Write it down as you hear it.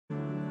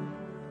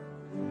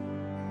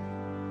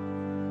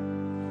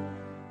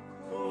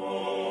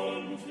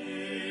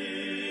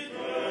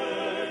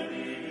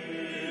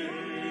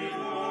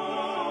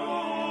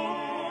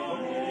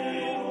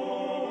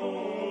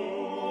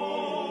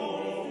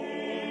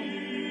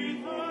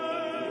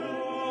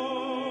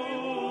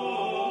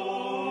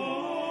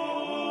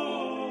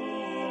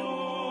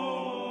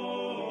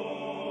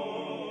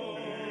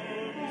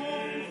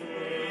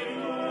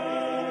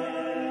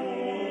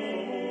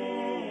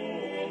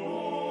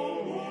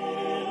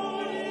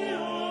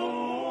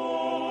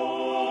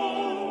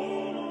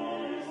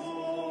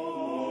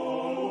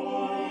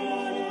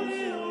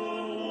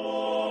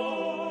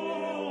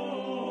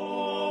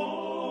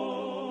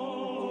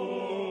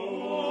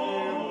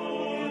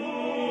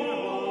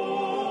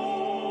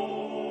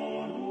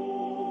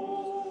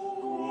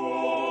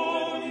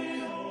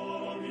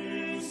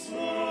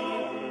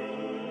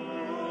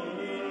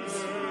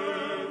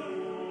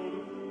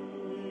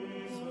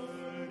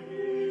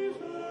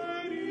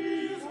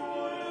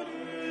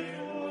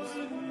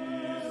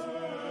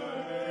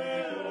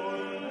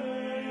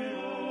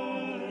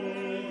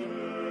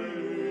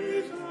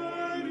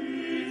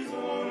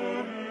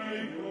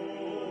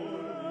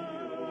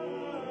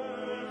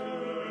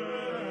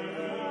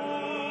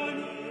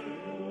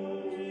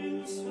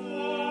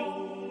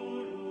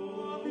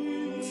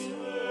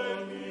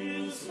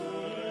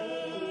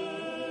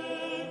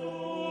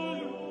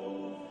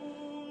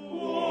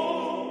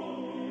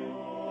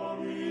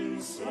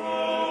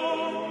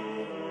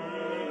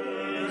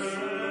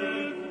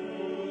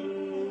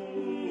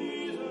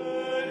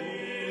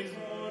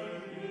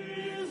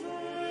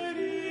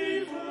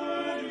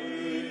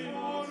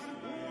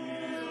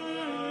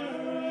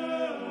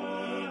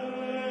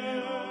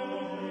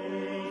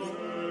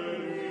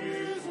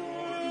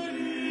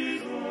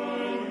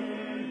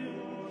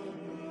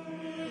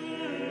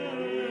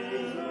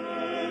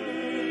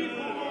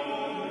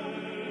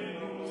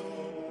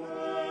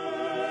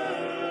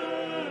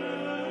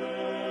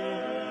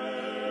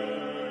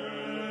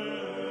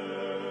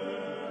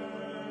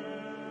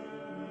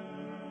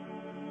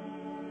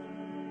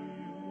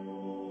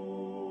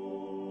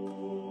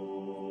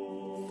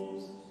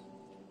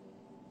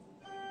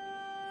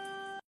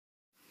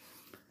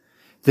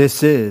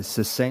This is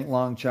the St.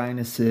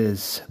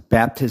 Longinus'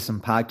 Baptism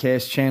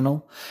Podcast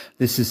channel.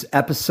 This is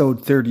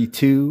episode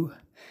 32,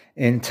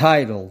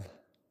 entitled,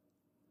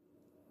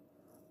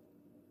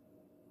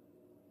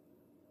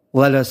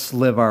 Let Us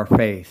Live Our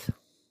Faith.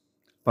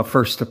 But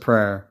first a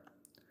prayer.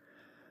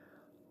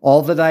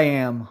 All that I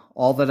am,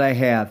 all that I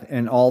have,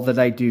 and all that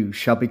I do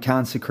shall be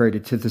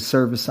consecrated to the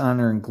service,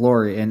 honor, and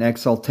glory and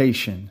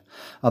exaltation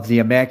of the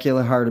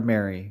Immaculate Heart of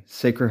Mary,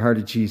 Sacred Heart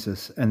of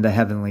Jesus, and the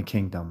Heavenly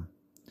Kingdom.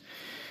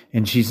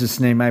 In Jesus'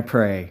 name I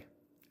pray.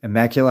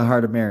 Immaculate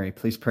Heart of Mary,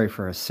 please pray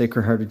for us.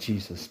 Sacred Heart of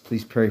Jesus,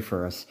 please pray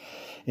for us.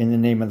 In the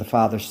name of the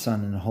Father,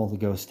 Son, and the Holy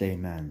Ghost,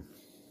 amen.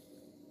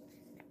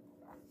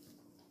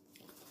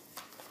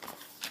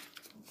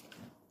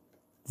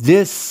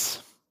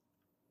 This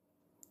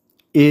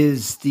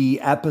is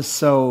the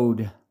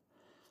episode.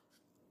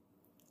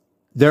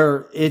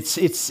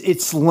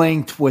 It's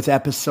linked with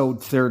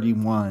episode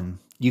 31.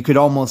 You could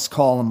almost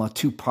call them a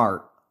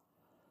two-part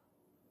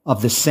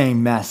of the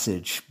same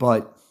message,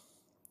 but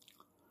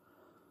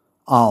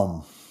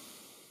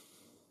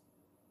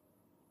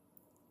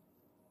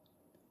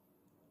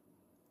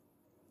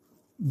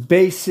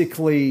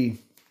basically,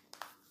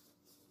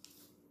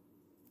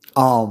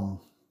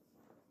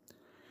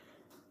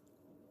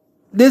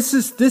 this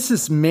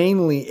is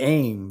mainly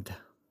aimed at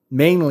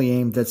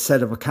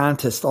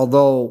sedevacantist,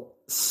 although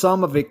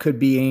some of it could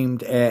be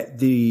aimed at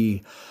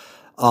the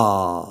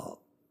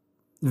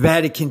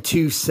Vatican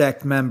II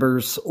sect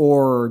members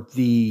or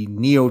the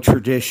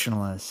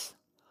neo-traditionalists.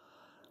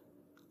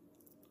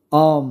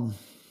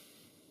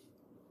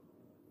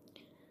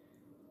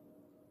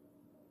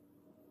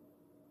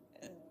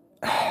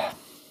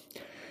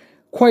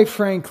 Quite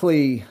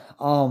frankly,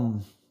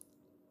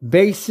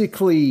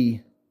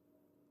 basically,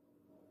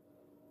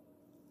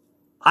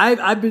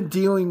 I've been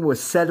dealing with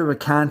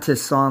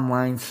sedevacantists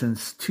online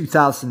since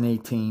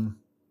 2018.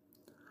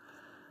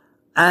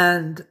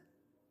 And,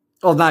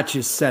 well, not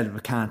just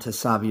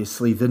sedevacantists,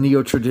 obviously, the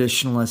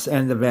neo-traditionalists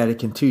and the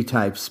Vatican II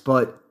types,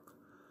 but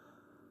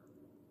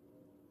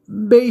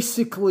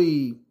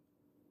basically,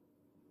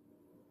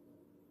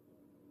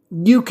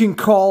 you can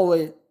call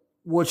it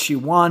what you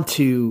want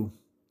to.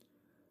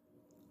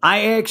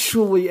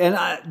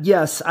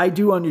 Yes, I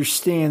do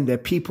understand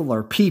that people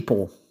are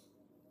people.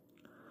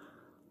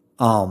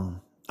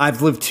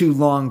 I've lived too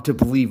long to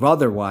believe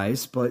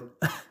otherwise, but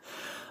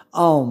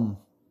that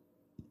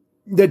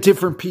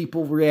different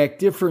people react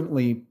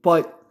differently,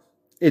 but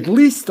at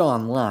least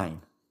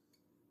online,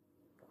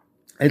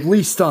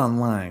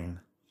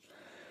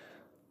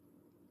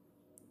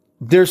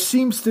 there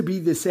seems to be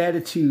this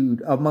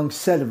attitude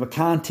amongst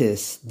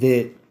sedevacantists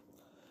that,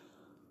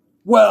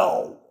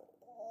 well,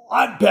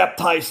 I'm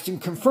baptized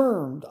and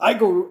confirmed. I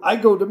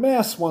go to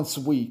Mass once a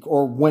week,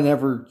 or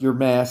whenever you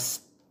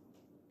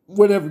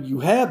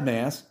have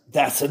Mass,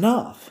 that's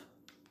enough.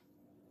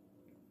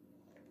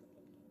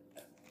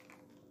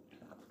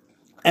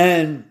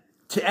 And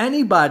to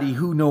anybody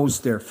who knows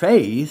their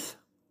faith,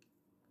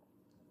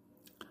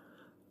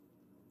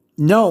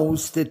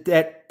 knows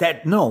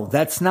that no,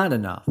 that's not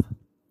enough.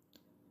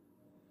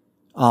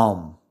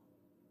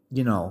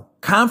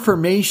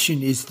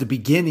 Confirmation is the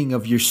beginning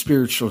of your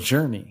spiritual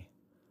journey.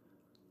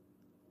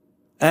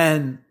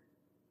 And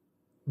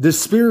the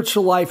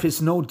spiritual life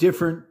is no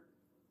different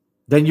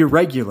than your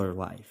regular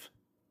life.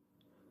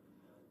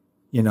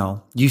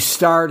 You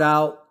start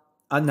out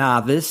a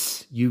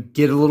novice, you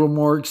get a little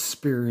more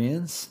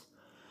experience,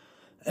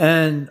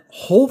 and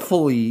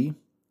hopefully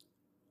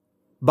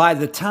by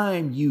the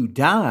time you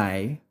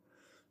die,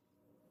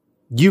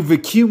 you've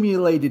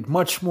accumulated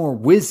much more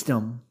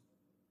wisdom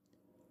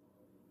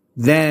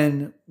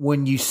than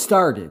when you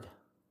started.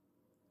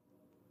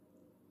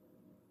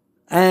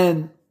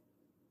 And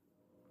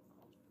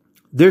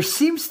there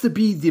seems to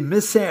be the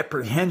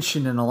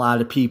misapprehension in a lot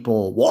of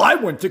people. Well, I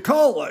went to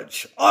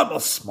college. I'm a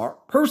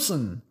smart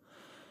person.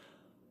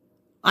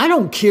 I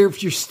don't care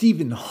if you're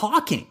Stephen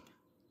Hawking.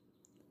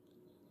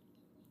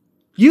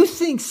 You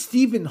think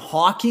Stephen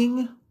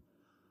Hawking,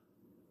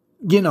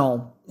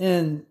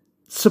 and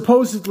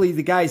supposedly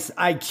the guy's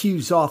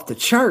IQ's off the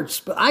charts,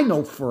 but I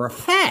know for a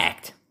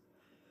fact,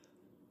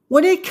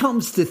 when it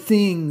comes to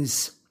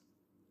things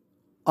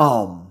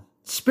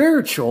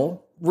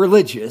spiritual,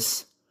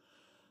 religious,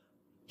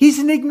 he's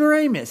an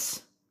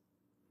ignoramus.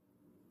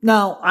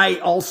 Now, I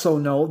also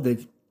know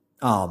that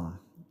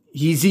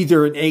he's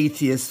either an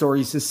atheist or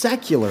he's a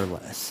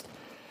secularist.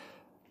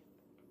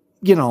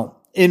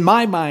 In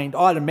my mind,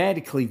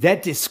 automatically,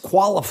 that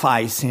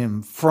disqualifies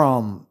him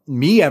from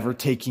me ever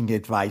taking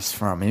advice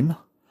from him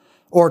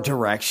or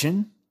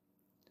direction.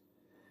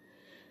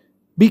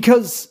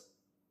 Because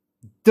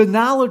the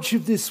knowledge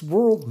of this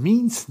world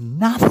means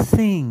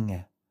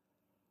nothing.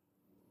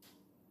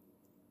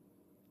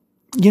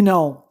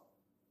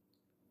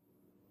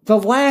 The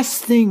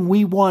last thing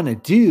we want to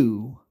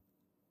do,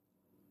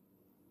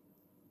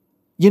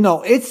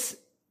 it's,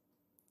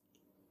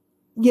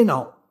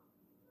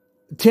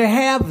 to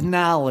have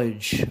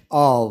knowledge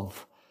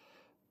of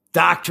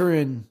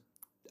doctrine,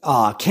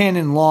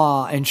 canon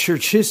law, and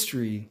church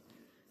history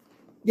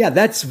Yeah,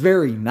 that's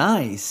very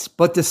nice.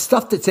 But the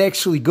stuff that's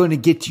actually going to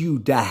get you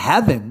to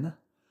heaven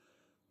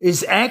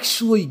is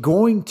actually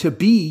going to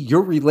be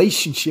your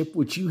relationship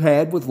which you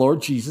had with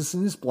Lord Jesus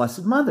and his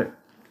Blessed Mother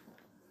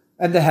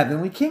and the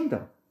heavenly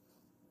kingdom.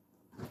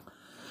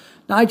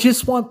 Now, I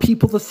just want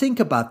people to think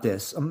about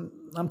this.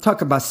 I'm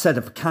talking about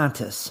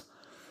sedevacantists.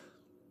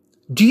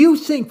 Do you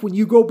think when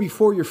you go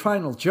before your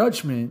final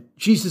judgment,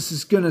 Jesus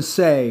is going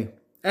to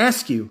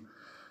ask you,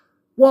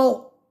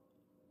 well,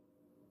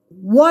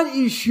 what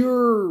is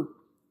your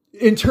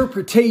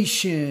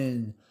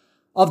interpretation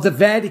of the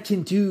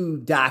Vatican II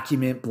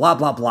document, blah,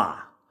 blah, blah?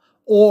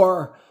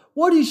 Or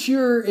what is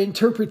your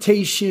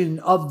interpretation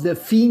of the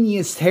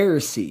Fenianist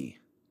heresy?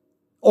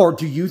 Or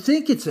do you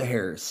think it's a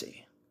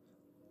heresy?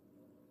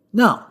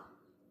 No.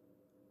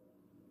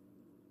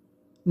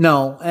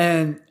 No,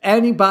 and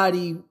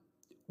anybody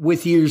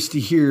with ears to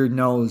hear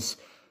knows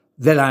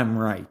that I'm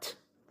right.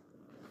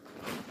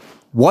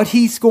 What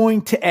he's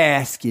going to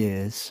ask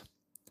is,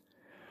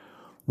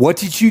 what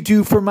did you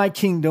do for my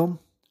kingdom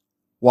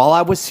while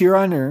I was here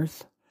on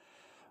earth?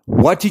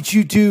 What did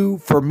you do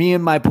for me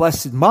and my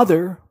Blessed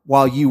Mother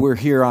while you were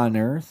here on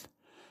earth?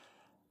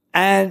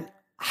 And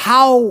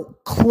how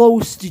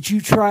close did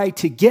you try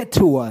to get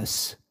to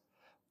us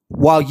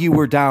while you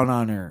were down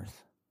on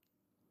earth?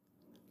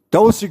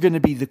 Those are going to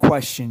be the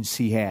questions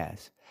he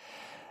has.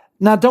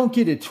 Now, don't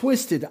get it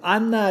twisted.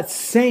 I'm not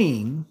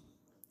saying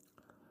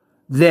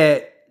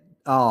that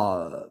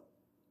dogma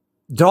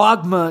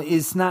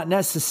is not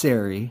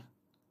necessary.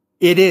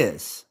 It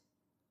is.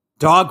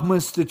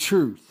 Dogma's the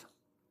truth.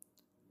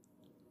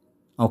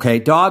 Okay,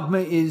 dogma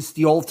is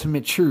the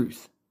ultimate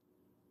truth.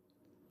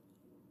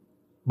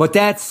 But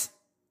that's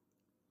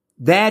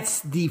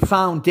the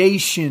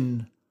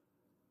foundation.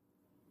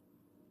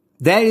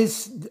 That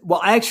is,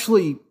 well,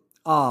 actually,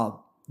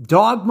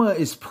 dogma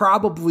is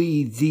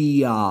probably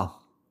the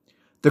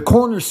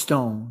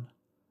cornerstone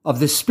of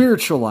the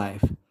spiritual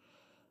life.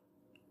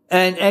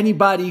 And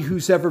anybody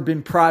who's ever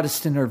been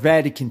Protestant or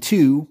Vatican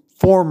II,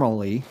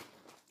 formally,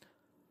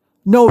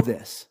 know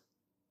this.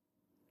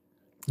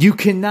 You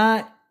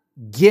cannot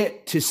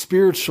get to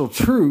spiritual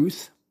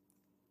truth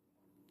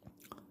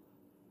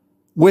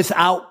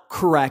without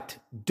correct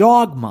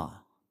dogma.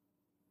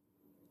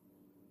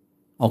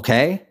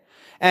 Okay?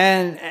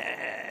 And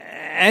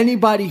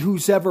anybody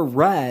who's ever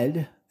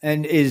read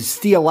and is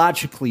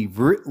theologically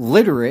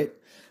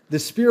literate, the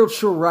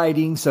spiritual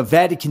writings of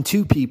Vatican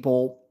II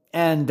people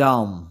and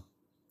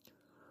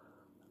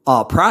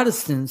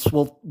Protestants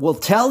will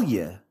tell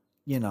you,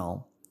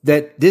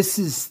 that this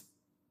is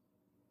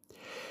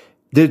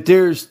that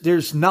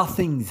there's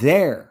nothing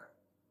there.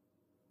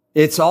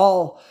 It's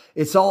all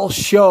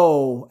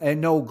show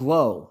and no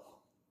glow.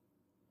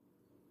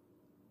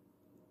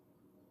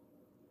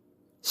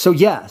 So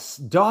yes,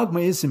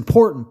 dogma is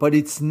important, but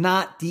it's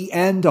not the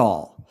end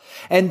all.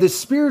 And the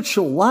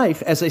spiritual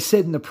life, as I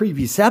said in the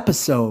previous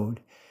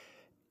episode,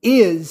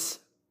 is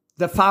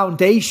the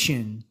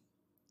foundation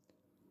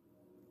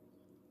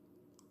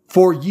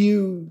for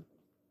you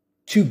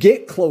to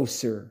get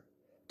closer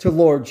to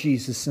Lord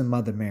Jesus and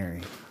Mother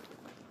Mary.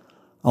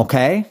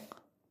 Okay?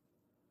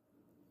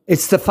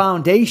 It's the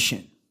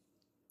foundation.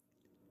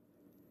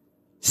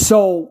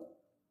 So,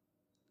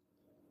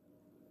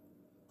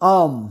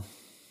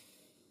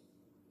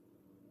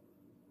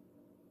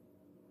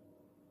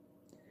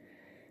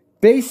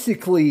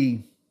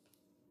 basically,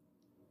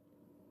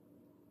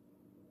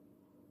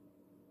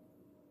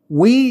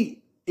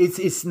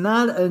 it's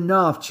not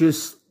enough,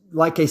 just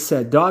like I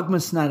said,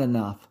 dogma's not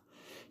enough.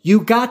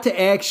 You got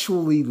to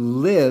actually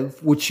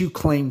live what you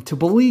claim to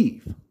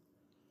believe.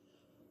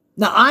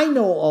 Now, I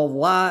know a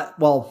lot,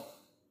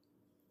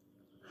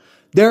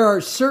 there are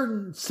a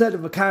certain set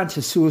of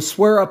Vacantists who will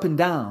swear up and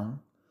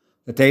down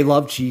that they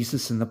love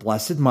Jesus and the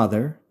Blessed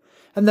Mother,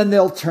 and then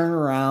they'll turn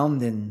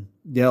around and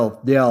they'll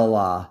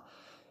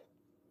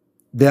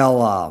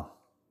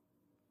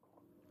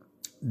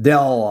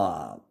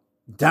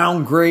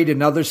downgrade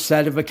another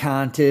set of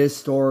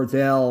Vacantists, or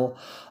they'll,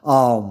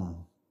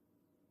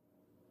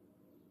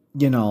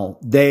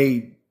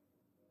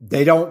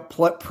 they don't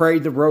pray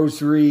the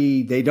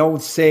rosary. They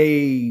don't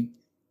say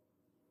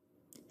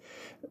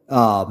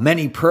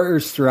many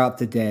prayers throughout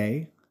the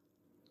day.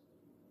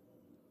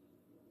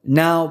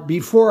 Now,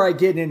 before I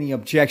get any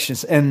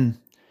objections, and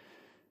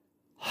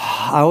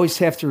I always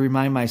have to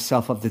remind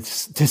myself of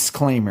this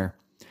disclaimer.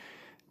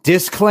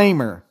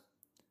 Disclaimer.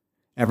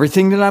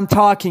 Everything that I'm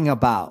talking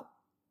about,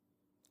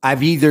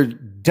 I've either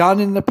done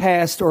in the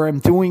past or I'm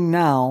doing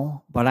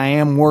now, but I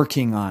am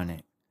working on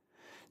it.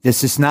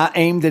 This is not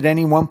aimed at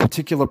any one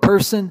particular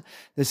person.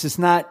 This is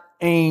not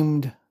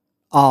aimed.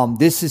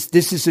 This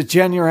is a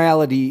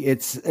generality.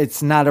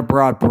 It's not a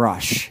broad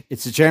brush.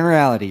 It's a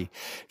generality.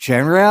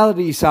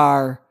 Generalities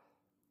are,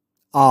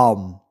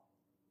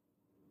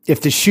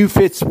 if the shoe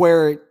fits,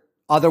 wear it.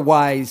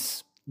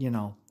 Otherwise,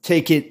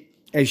 take it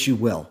as you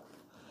will.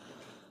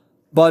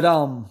 But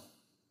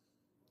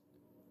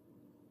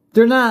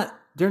they're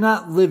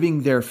not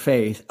living their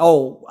faith.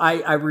 Oh,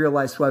 I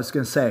realized what I was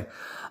going to say.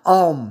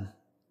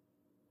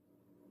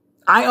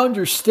 I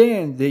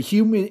understand that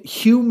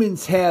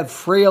humans have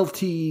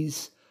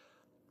frailties,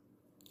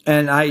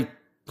 and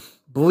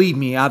believe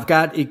me, I've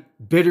got a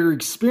bitter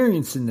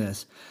experience in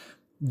this.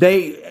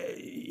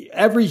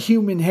 Every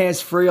human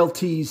has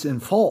frailties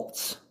and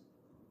faults.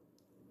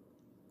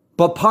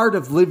 But part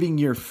of living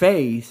your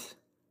faith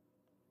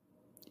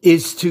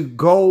is to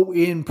go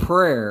in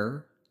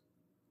prayer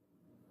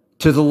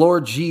to the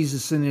Lord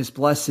Jesus and his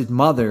blessed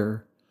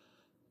mother,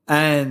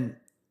 and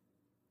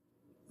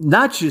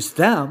not just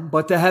them,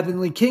 but the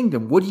heavenly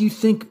kingdom. What do you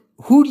think?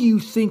 Who do you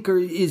think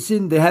is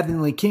in the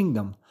heavenly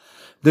kingdom?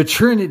 The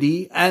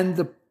Trinity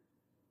and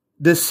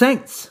the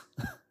saints.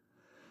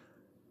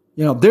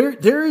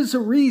 There is a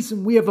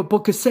reason we have a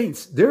book of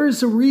saints. There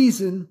is a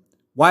reason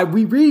why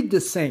we read the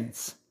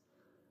saints.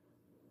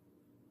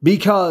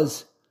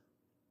 Because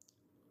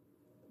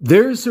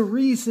there's a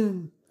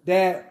reason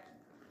that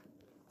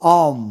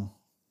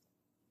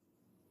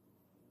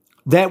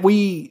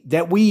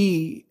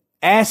we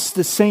ask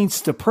the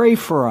saints to pray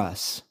for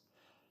us.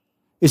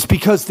 It's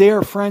because they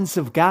are friends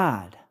of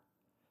God.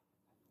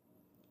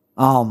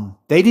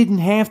 They didn't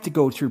have to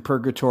go through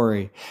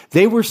purgatory.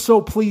 They were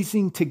so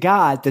pleasing to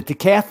God that the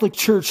Catholic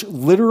Church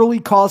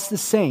literally calls the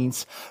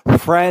saints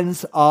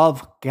friends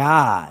of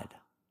God.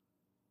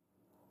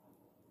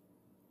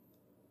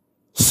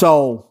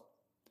 So,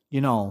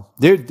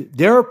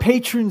 there are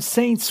patron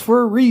saints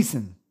for a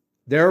reason.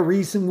 There are a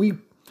reason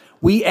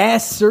we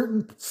ask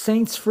certain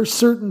saints for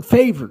certain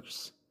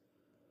favors.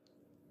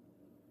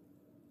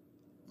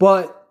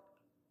 But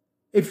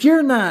if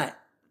you're not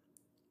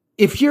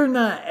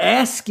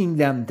asking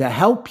them to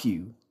help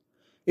you,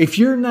 if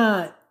you're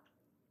not,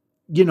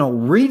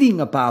 reading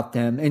about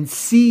them and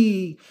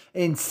seeing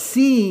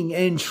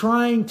and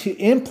trying to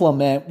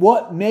implement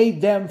what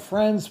made them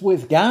friends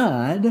with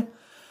God,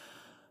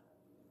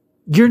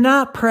 you're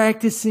not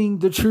practicing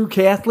the true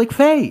Catholic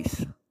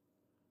faith.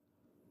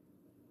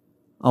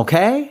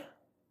 Okay?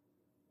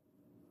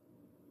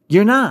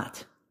 You're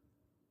not.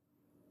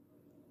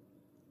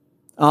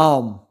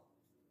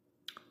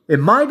 It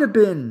might have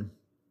been,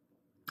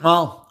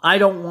 well, I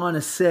don't want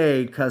to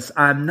say because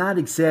I'm not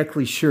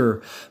exactly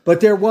sure, but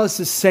there was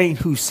a saint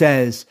who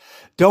says,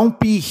 don't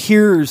be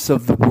hearers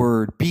of the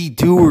word, be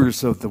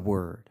doers of the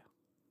word.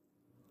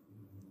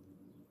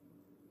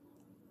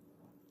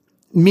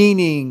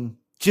 Meaning,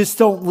 just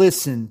don't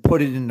listen,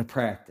 put it into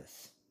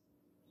practice.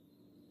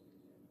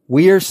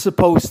 We are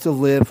supposed to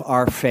live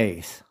our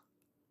faith.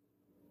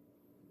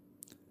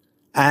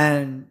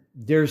 And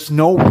there's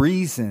no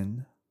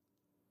reason,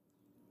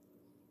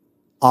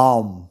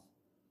 as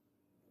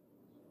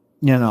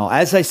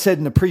I said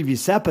in the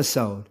previous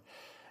episode,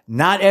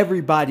 not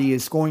everybody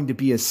is going to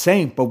be a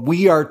saint, but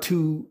we are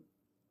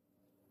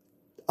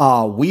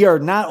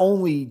not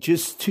only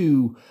just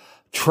to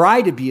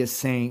try to be a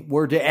saint,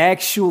 we're to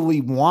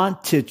actually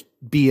want to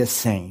be a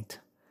saint.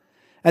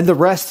 And the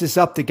rest is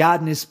up to God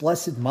and his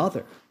blessed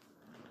mother.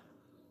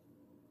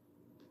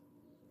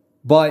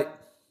 But,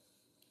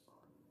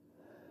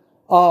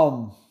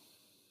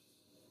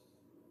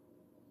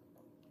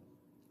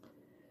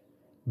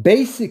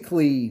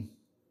 basically,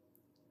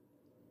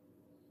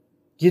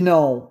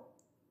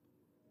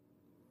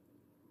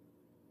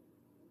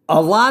 a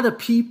lot of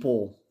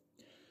people,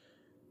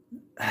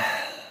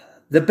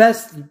 the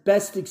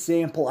best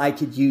example I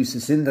could use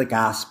is in the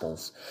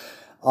Gospels.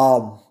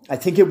 I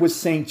think it was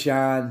St.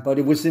 John, but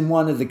it was in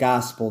one of the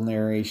Gospel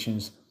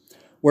narrations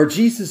where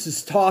Jesus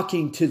is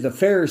talking to the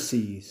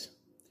Pharisees,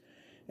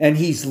 and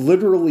he's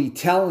literally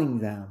telling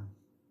them,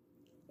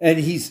 and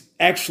he's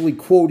actually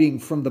quoting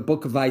from the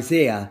book of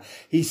Isaiah.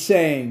 He's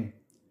saying,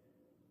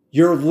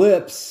 your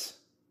lips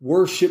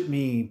worship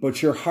me,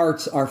 but your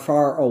hearts are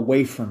far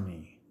away from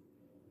me.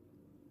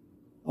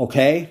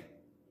 Okay?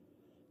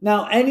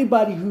 Now,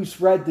 anybody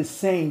who's read the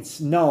saints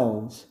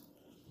knows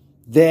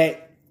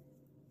that,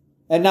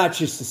 and not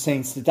just the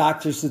saints, the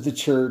doctors of the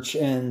church,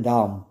 and,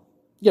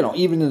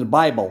 even in the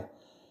Bible,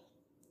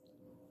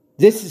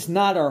 this is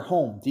not our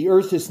home. The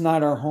earth is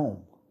not our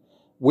home.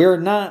 We are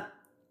not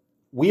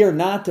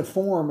to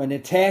form an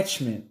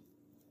attachment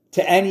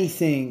to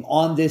anything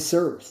on this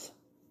earth.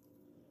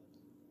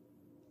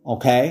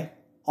 Okay?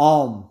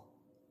 Our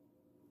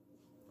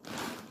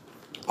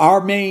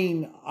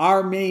main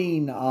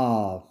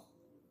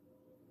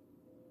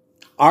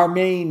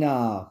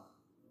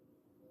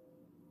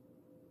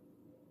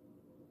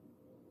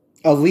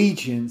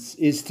allegiance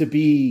is to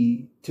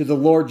be to the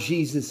Lord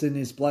Jesus and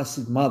his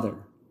blessed mother.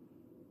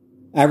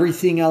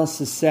 Everything else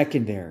is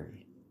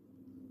secondary.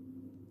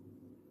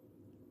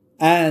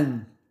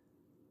 And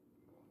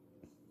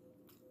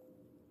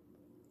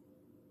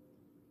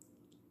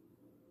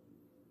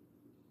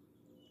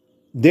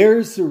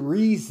there's a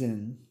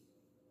reason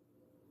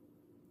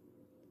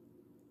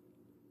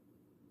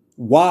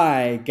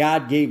why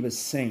God gave us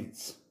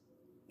saints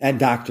and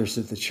doctors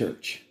of the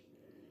church.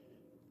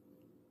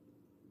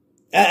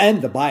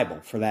 And the Bible,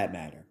 for that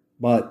matter.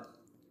 But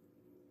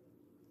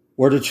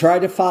we're to try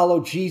to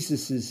follow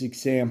Jesus'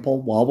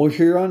 example while we're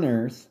here on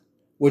earth,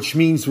 which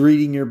means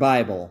reading your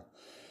Bible.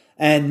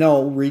 And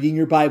no, reading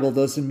your Bible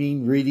doesn't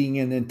mean reading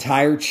an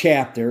entire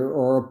chapter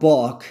or a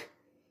book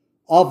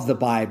of the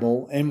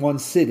Bible in one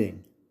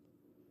sitting.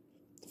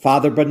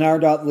 Father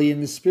Bernard Utley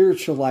in the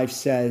Spiritual Life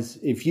says,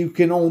 if you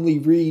can only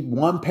read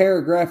one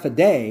paragraph a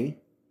day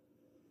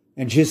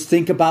and just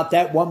think about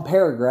that one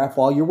paragraph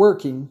while you're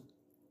working,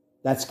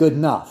 that's good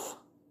enough.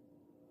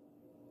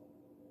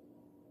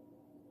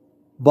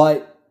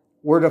 But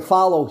we're to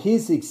follow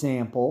his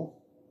example.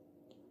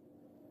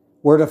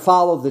 We're to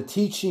follow the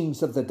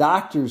teachings of the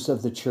doctors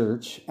of the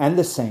church and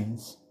the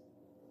saints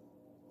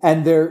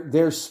and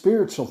their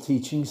spiritual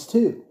teachings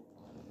too.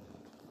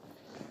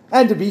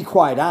 And to be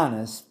quite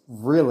honest,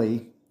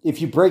 really,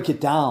 if you break it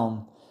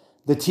down,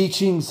 the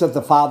teachings of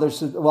the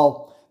fathers,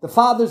 the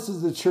fathers of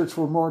the church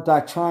were more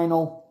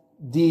doctrinal.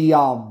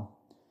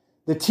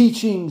 The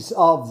teachings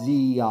of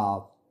the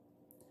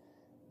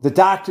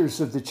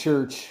doctors of the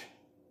church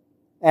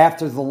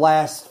after the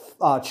last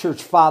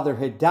church father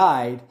had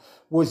died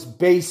was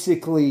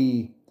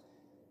basically,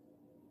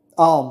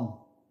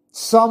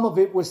 some of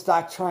it was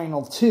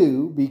doctrinal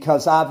too,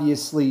 because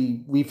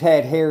obviously we've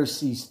had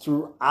heresies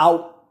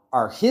throughout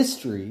our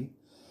history,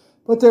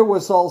 but there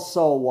was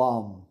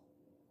also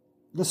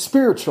the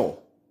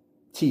spiritual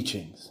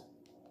teachings.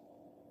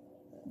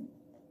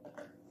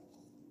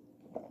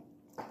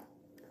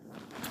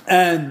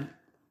 And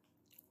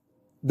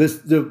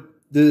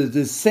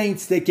the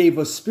saints that gave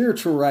us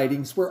spiritual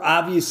writings were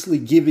obviously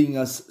giving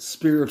us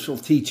spiritual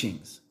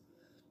teachings.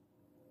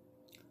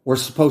 We're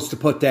supposed to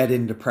put that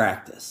into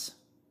practice.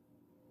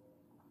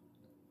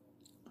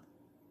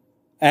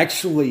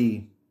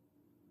 Actually,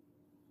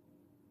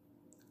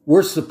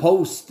 we're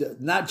supposed to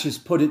not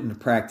just put it into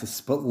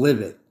practice, but live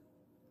it.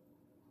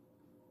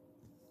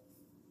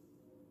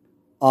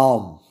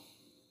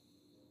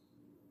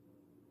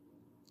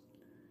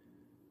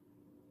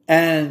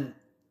 And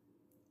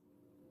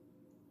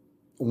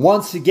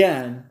once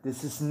again,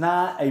 this is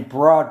not a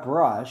broad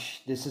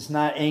brush. This is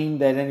not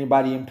aimed at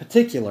anybody in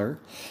particular.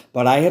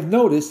 But I have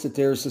noticed that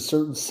there's a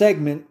certain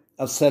segment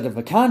of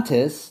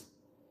sedevacantists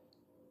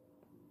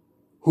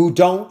who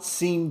don't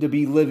seem to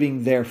be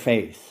living their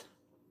faith.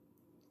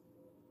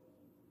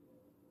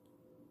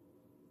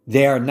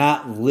 They are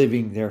not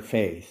living their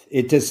faith.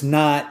 It does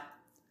not.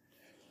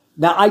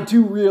 Now, I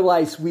do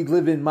realize we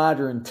live in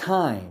modern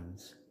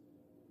times.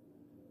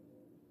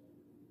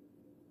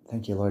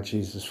 Thank you, Lord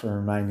Jesus, for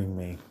reminding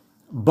me.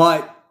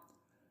 But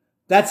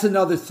that's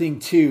another thing,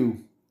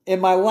 too. In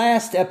my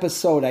last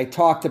episode, I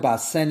talked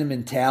about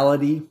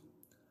sentimentality.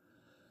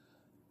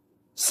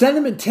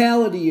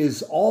 Sentimentality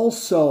is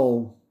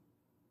also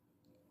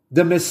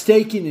the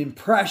mistaken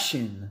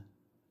impression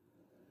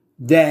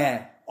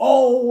that,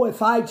 oh,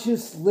 if I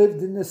just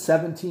lived in the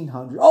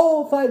 1700s,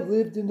 oh, if I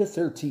lived in the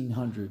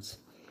 1300s.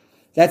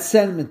 That's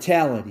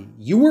sentimentality.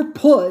 You were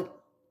put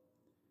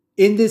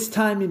in this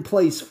time and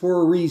place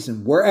for a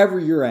reason, wherever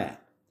you're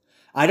at.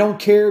 I don't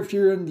care if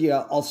you're in the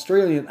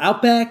Australian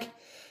outback,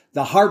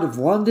 the heart of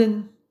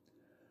London,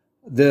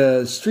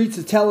 the streets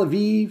of Tel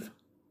Aviv,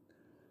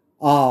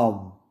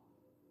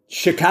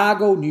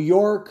 Chicago, New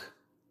York,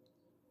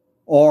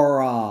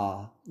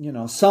 or,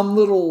 some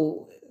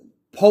little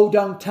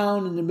podunk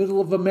town in the middle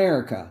of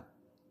America.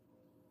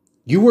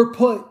 You were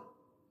put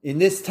in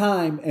this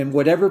time and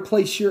whatever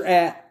place you're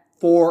at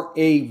for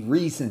a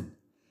reason.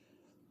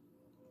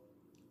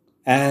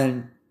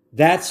 And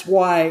that's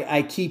why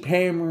I keep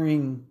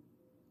hammering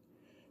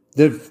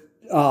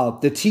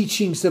the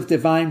teachings of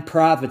divine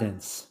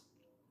providence.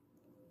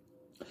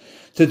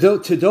 To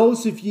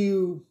those of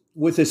you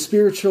with a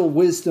spiritual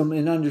wisdom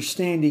and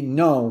understanding,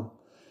 know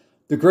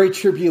the Great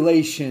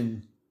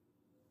Tribulation,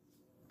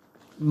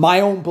 my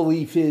own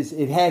belief is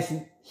it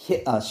hasn't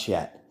hit us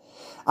yet.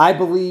 I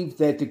believe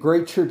that the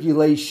Great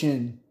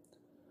Tribulation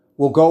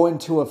will go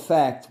into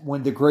effect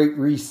when the Great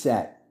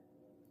Reset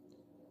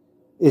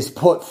is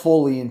put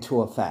fully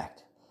into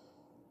effect.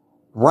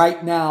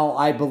 Right now,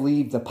 I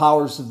believe the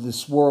powers of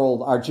this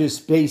world are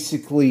just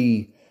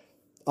basically,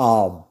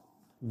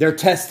 they're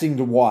testing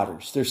the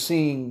waters. They're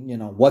seeing,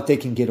 what they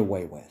can get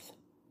away with.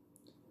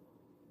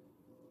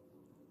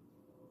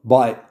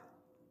 But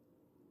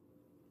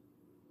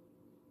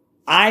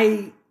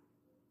I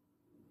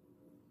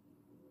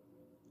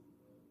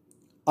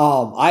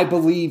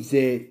believe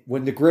that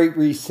when the Great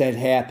Reset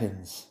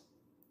happens,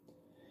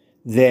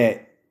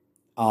 that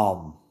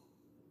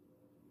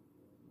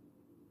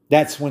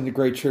that's when the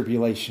Great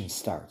Tribulation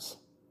starts.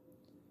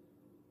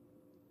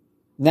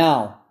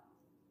 Now,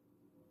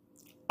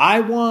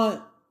 I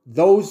want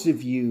those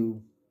of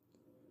you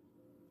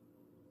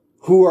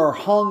who are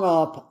hung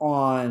up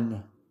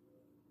on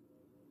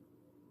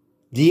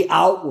the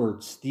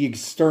outwards, the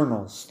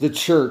externals, the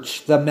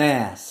church, the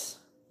mass,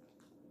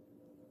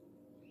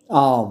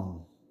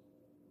 the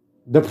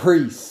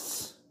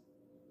priests,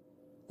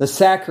 the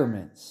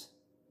sacraments.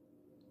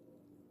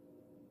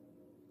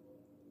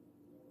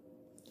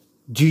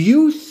 Do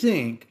you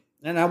think,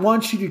 and I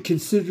want you to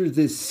consider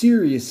this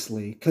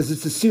seriously because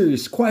it's a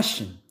serious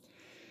question,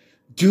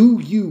 do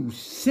you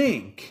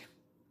think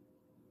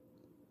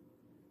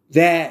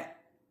that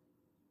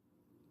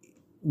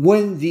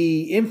when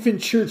the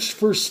infant church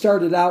first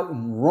started out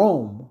in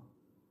Rome,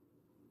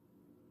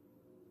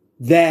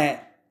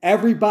 that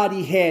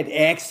everybody had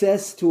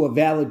access to a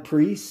valid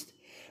priest,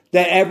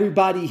 that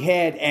everybody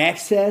had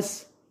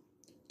access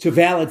to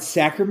valid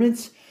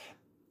sacraments.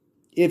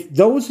 If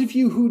those of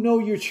you who know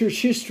your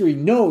church history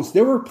knows,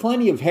 there were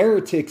plenty of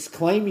heretics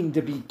claiming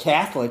to be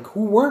Catholic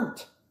who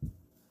weren't.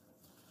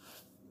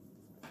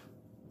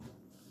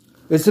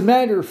 As a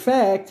matter of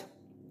fact,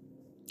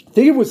 I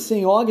think it was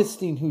St.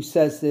 Augustine who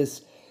says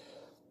this,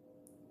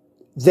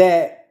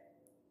 that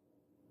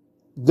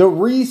the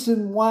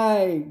reason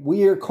why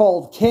we are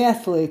called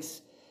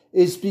Catholics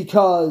is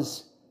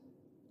because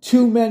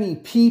too many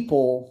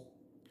people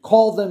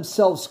call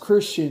themselves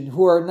Christian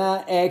who are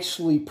not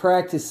actually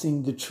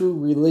practicing the true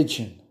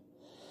religion.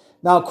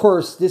 Now, of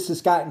course, this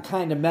has gotten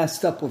kind of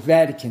messed up with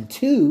Vatican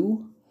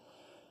II,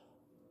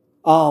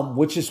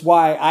 which is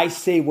why I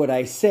say what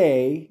I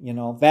say,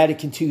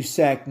 Vatican II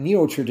sect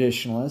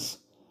neo-traditionalists.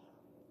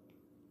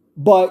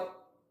 But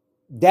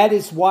that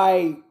is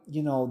why,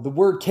 the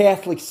word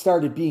Catholic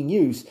started being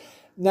used.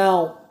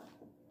 Now,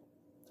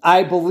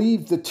 I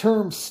believe the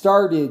term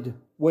started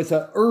with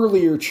an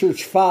earlier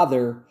church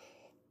father,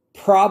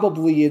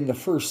 probably in the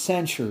 1st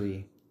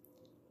century.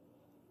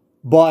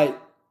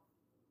 But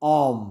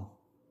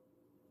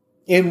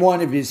in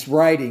one of his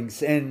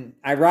writings, and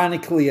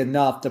ironically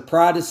enough, the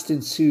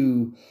Protestants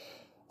who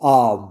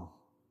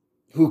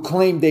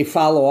claim they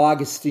follow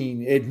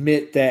Augustine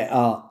admit that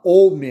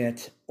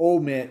omit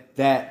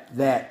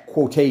that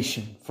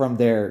quotation from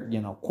their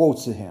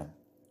quotes of him.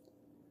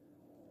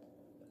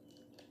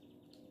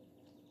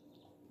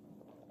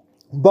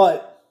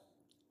 But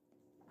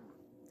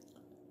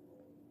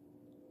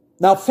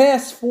now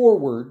fast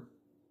forward,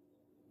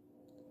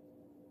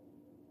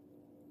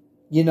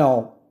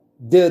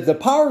 the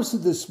powers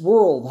of this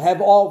world have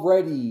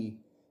already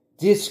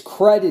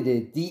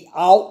discredited the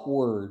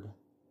outward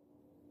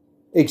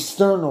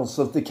externals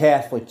of the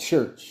Catholic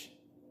Church.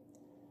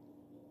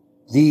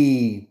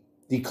 The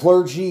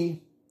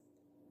clergy,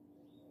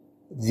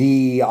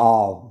 the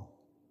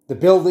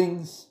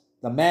buildings,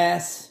 the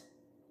Mass,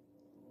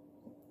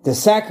 the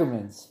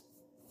sacraments,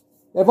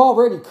 they've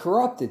already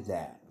corrupted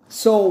that.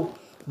 So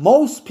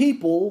most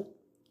people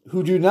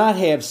who do not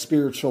have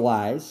spiritual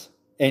eyes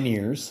and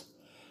ears,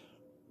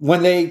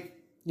 when they,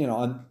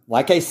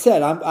 like I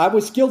said, I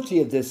was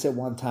guilty of this at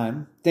one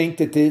time, think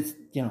that this,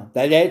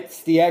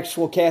 that's the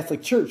actual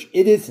Catholic Church.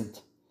 It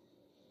isn't.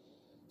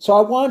 So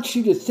I want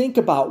you to think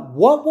about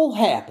what will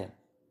happen,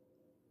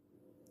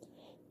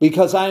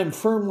 because I am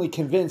firmly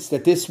convinced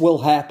that this will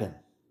happen.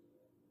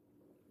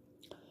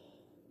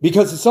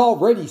 Because it's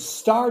already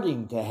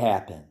starting to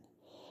happen.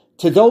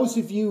 To those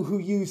of you who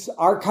use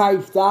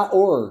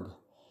archive.org,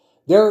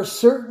 there are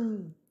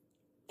certain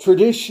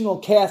traditional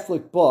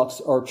Catholic books,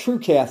 or true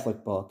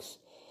Catholic books,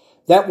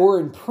 that were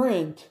in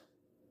print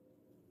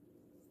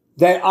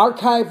that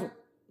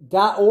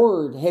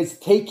archive.org has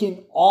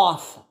taken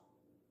off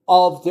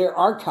of their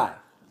archive.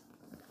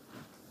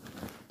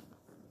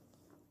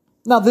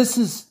 Now, this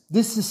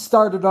is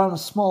started on a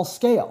small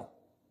scale.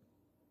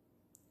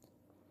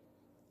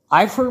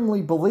 I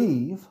firmly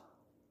believe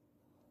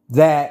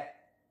that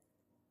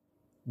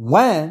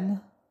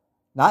when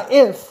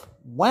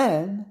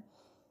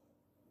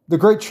the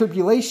Great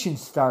Tribulation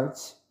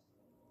starts,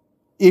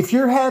 if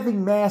you're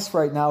having Mass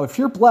right now, if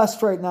you're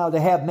blessed right now to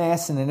have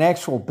Mass in an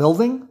actual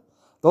building,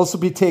 those will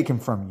be taken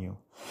from you.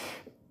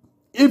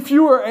 If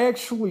you are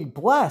actually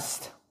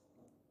blessed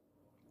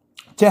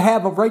to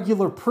have a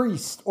regular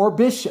priest or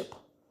bishop,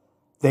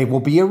 they will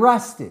be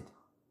arrested.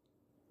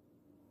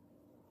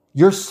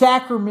 Your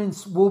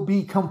sacraments will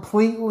be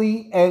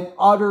completely and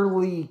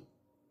utterly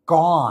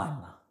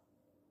gone.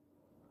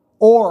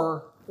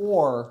 Or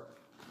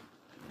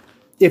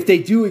if they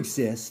do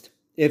exist,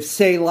 if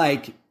say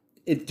like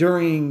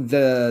during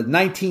the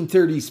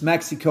 1930s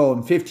Mexico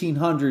and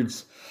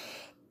 1500s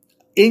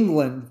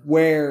England,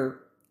 where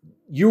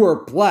you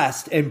are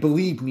blessed, and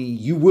believe me,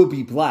 you will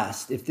be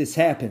blessed if this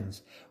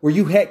happens, where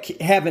you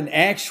have an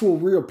actual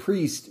real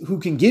priest who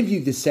can give you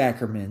the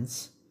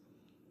sacraments,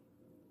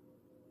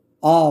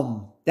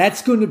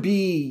 that's going to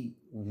be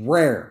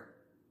rare.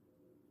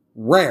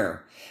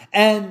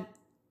 And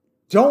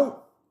don't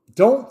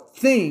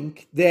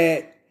think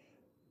that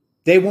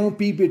they won't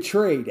be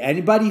betrayed.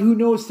 Anybody who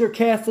knows their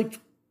Catholic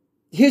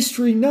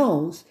history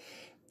knows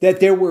that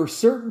there were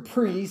certain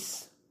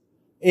priests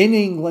in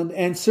England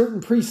and certain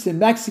priests in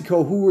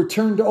Mexico who were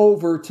turned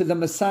over to the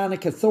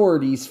Masonic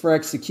authorities for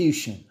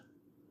execution.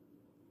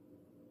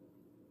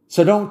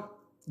 So don't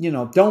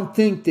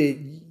think that,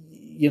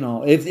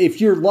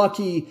 if you're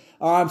lucky,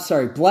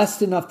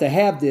 blessed enough to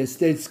have this,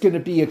 that it's going to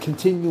be a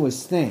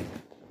continuous thing.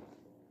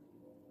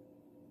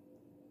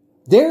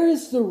 There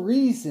is the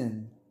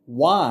reason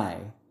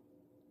why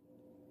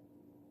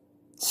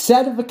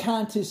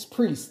sedevacantist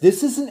priests,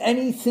 this isn't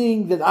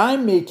anything that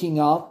I'm making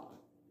up,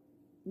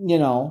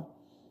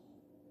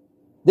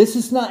 this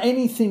is not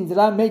anything that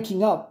I'm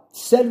making up.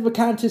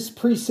 Sedevacantist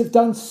priests have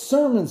done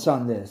sermons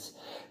on this.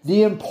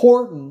 The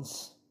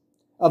importance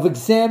of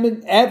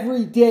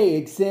everyday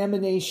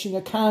examination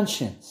of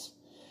conscience.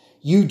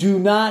 You do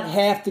not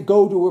have to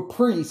go to a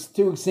priest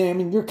to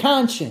examine your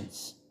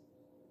conscience.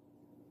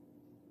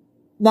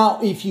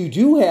 Now, if you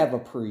do have a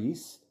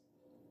priest,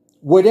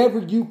 whatever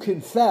you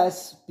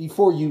confess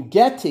before you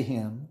get to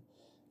him,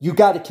 you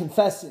got to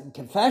confess it in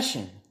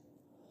confession.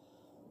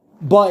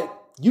 But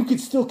you could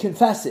still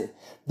confess it.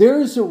 There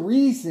is a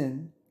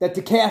reason that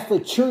the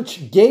Catholic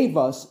Church gave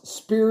us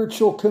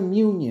spiritual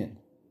communion.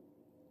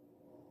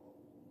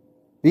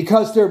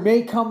 Because there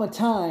may come a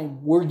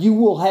time where you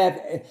will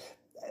have...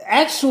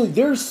 Actually,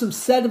 there's some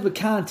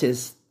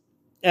sedevacantists,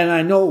 and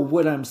I know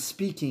what I'm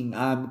speaking,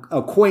 I'm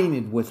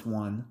acquainted with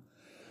one,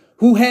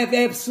 who have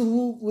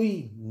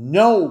absolutely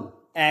no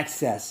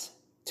access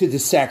to the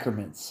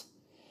sacraments.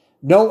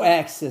 No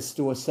access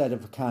to a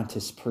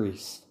sedevacantist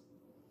priest.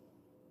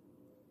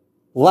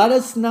 Let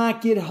us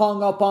not get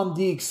hung up on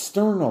the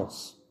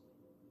externals.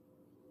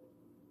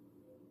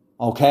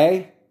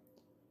 Okay?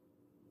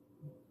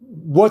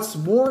 What's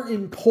more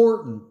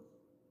important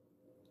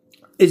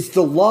is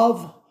the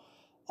love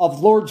of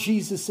Lord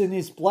Jesus and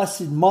His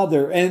Blessed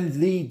Mother and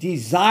the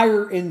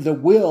desire and the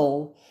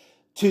will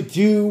to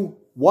do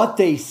what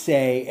they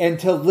say and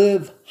to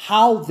live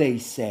how they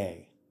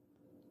say.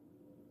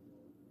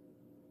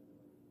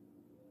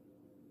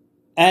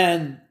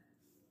 And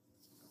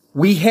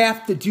we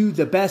have to do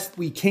the best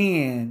we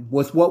can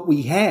with what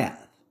we have.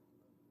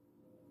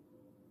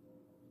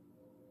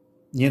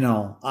 You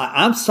know,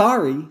 I'm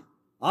sorry.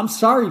 I'm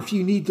sorry if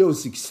you need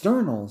those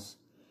externals.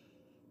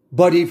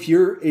 But if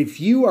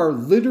you are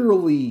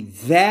literally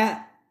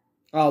that,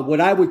 what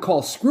I would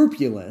call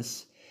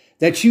scrupulous,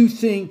 that you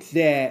think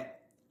that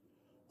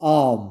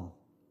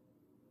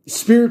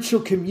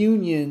spiritual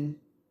communion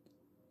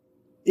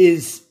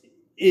is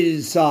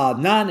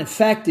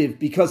non-effective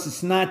because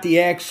it's not the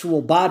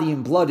actual body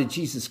and blood of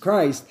Jesus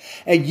Christ,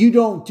 and you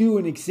don't do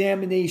an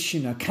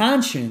examination of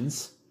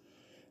conscience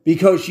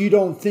because you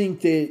don't think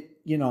that,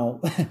 you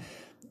know,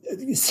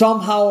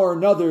 somehow or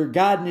another,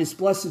 God and His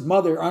Blessed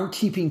Mother aren't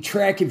keeping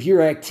track of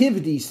your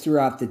activities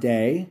throughout the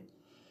day,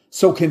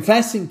 so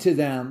confessing to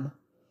them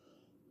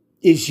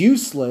is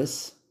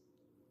useless.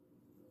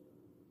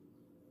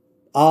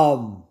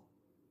 I'm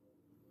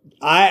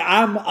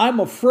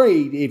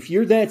afraid if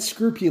you're that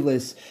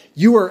scrupulous,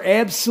 you are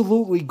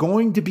absolutely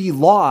going to be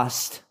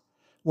lost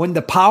when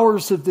the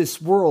powers of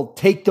this world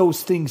take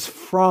those things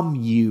from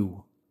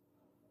you.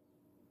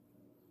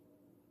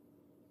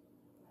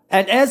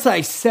 And as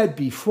I said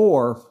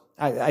before,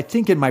 I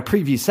think in my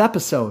previous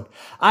episode,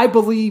 I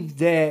believe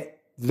that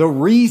the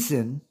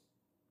reason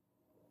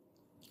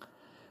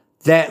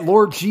that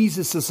Lord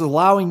Jesus is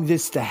allowing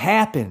this to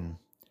happen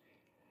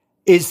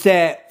is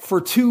that for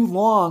too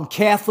long,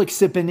 Catholics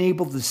have been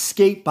able to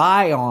skate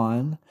by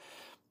on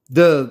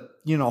the,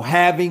 you know,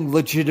 having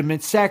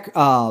legitimate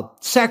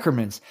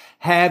sacraments,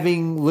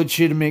 having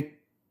legitimate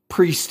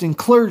priests and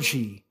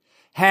clergy,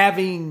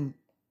 having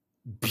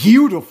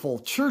beautiful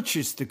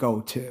churches to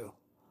go to.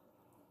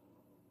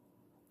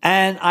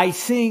 And I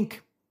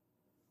think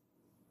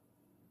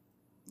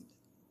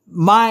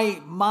my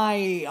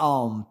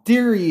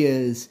theory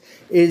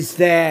is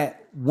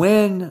that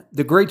when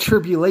the Great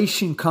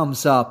Tribulation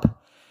comes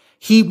up,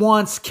 He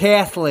wants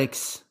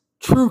Catholics,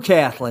 true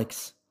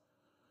Catholics,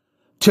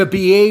 to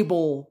be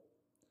able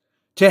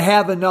to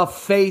have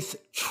enough faith,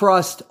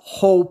 trust,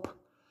 hope,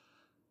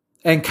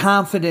 and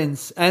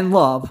confidence and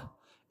love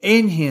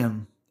in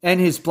Him and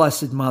His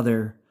Blessed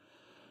Mother,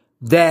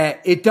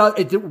 that it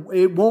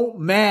won't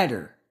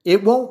matter.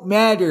 It won't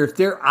matter if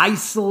they're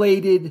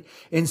isolated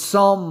in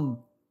some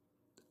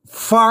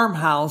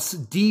farmhouse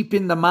deep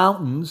in the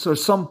mountains or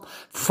some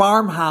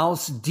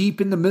farmhouse deep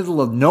in the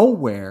middle of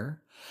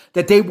nowhere,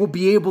 that they will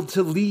be able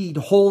to lead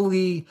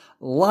holy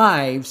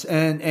lives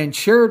and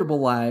charitable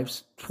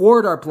lives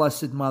toward our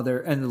Blessed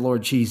Mother and the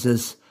Lord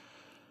Jesus,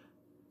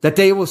 that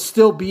they will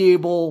still be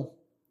able,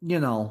 you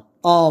know,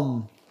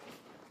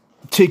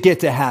 to get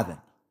to heaven.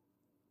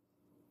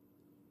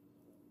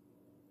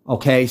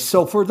 Okay,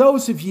 so for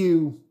those of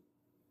you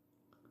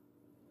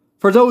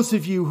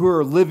who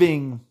are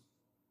living,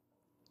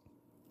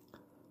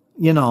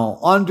 you know,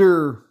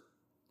 under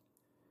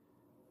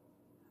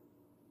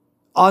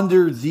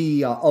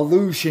the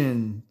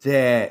illusion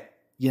that,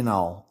 you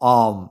know,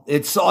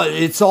 it's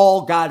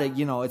all got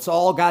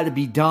to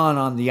be done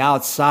on the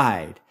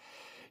outside,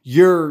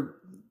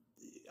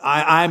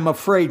 I'm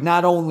afraid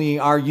not only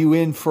are you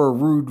in for a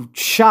rude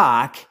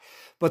shock,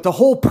 but the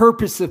whole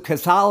purpose of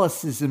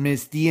Catholicism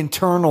is the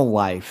internal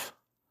life.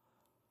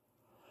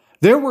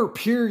 There were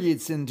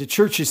periods in the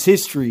church's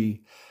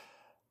history,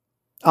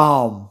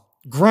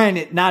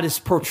 granted not as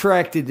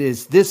protracted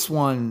as this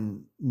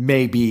one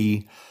may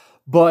be,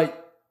 but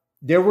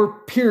there were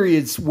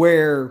periods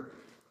where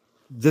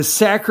the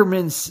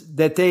sacraments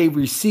that they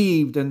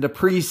received and the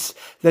priests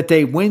that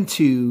they went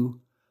to,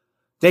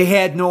 they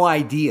had no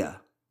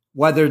idea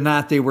whether or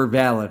not they were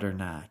valid or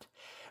not.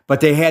 But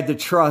they had to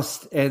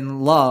trust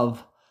and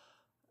love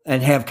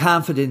and have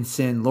confidence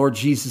in Lord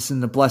Jesus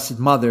and the Blessed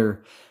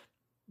Mother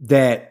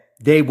that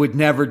they would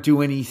never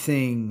do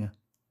anything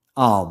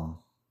um,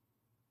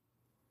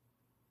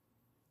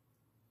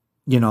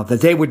 that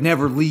they would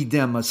never lead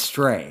them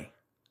astray.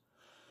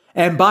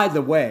 And by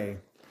the way,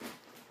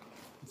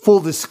 full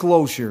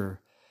disclosure,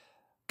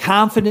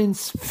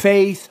 confidence,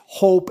 faith,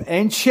 hope,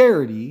 and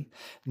charity,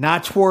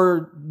 not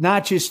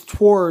just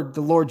toward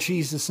the Lord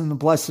Jesus and the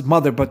Blessed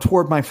Mother, but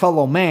toward my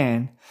fellow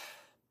man,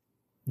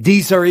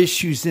 these are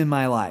issues in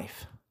my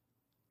life.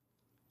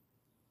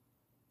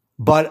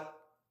 But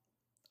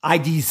I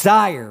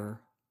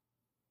desire,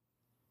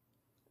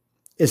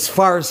 as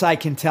far as I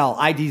can tell,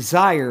 I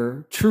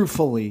desire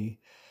truthfully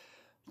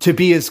to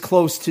be as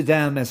close to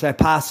them as I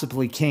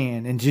possibly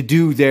can and to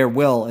do their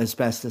will as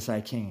best as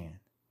I can.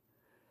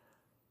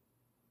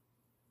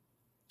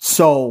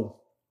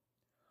 So,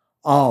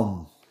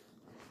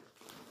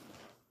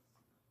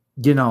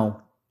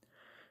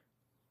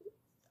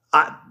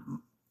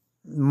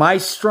 my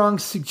strong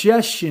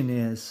suggestion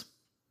is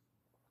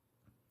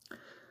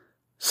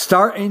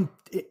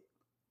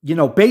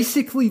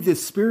basically the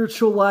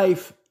spiritual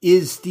life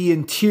is the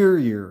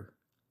interior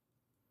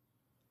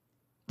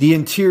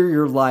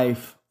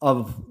life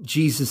of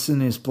Jesus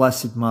and his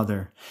Blessed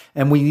Mother.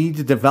 And we need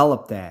to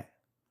develop that.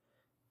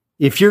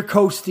 If you're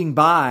coasting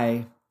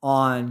by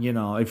on,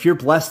 if you're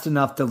blessed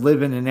enough to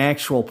live in an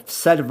actual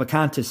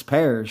sedevacantis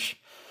parish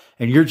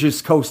and you're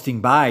just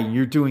coasting by and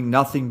you're doing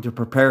nothing to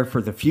prepare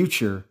for the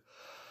future,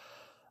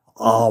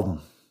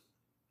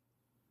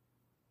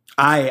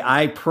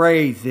 I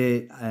pray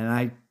that, and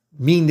I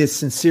mean this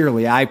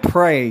sincerely, I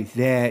pray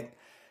that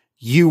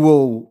you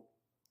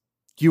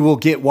will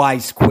get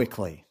wise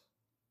quickly.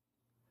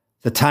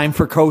 The time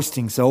for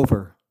coasting's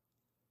over.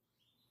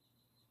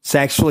 It's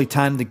actually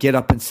time to get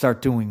up and start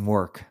doing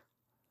work.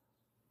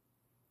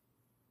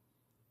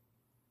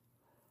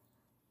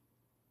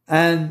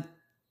 And,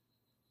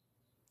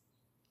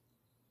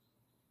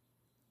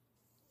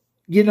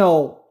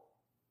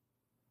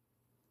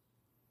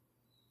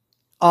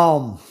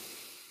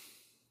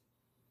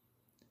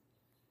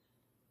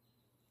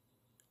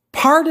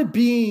 part of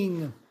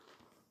being,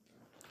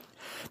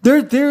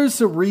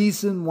 there's a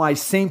reason why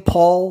St.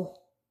 Paul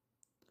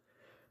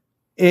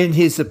in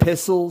his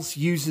epistles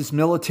uses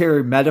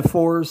military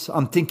metaphors.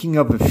 I'm thinking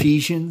of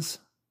Ephesians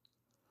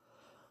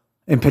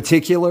in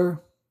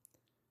particular.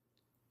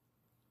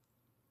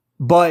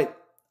 But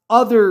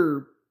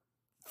other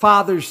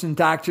fathers and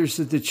doctors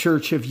of the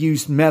church have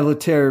used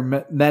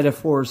military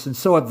metaphors, and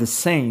so have the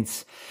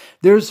saints.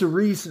 There's a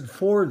reason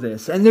for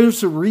this. And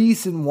there's a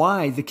reason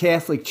why the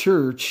Catholic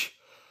Church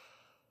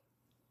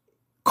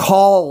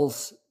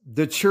calls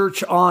the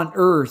church on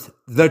earth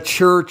the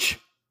church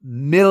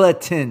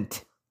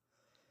militant.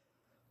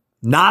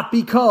 Not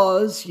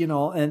because,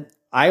 and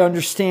I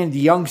understand the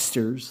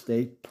youngsters,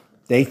 they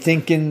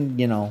thinking,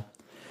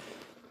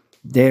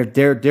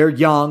 they're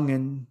young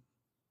and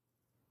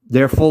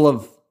they're full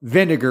of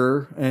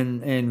vinegar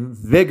and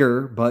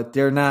vigor, but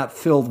they're not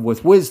filled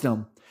with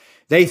wisdom.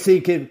 They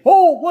thinking,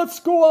 let's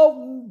go out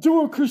and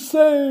do a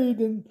crusade.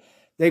 And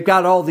they've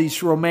got all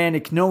these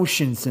romantic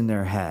notions in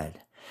their head.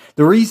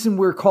 The reason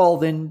we're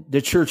called in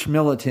the church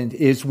militant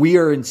is we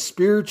are in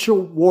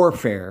spiritual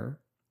warfare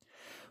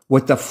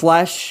with the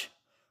flesh,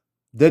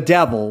 the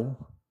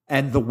devil,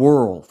 and the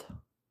world.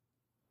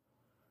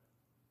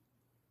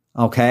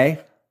 Okay?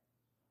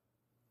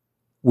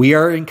 We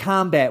are in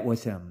combat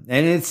with him.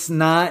 And it's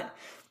not,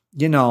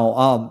 in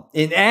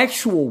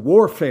actual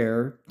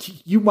warfare,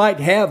 you might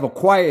have a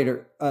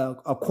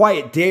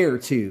quiet day or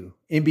two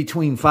in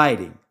between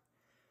fighting.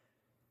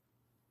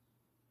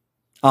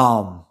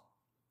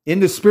 In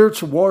the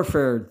spiritual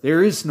warfare,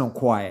 there is no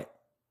quiet.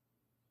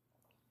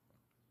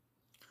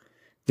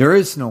 There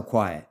is no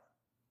quiet.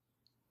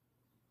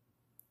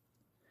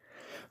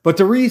 But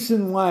the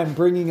reason why I'm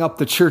bringing up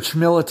the church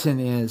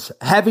militant is,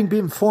 having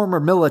been former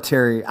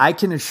military, I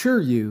can assure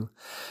you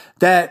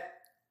that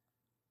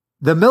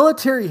the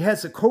military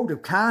has a code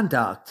of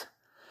conduct,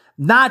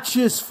 not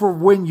just for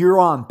when you're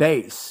on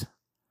base,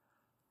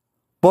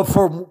 but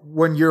for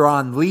when you're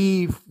on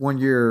leave, when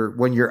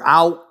you're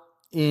out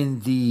in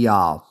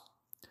the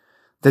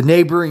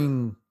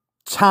neighboring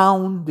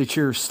town that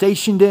you're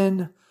stationed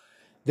in.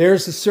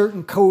 There's a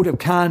certain code of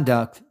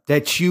conduct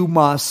that you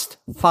must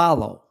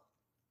follow.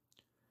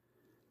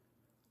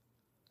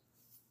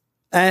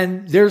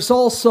 And there's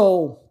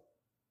also,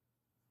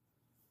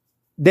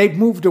 they've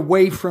moved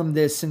away from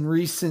this in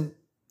recent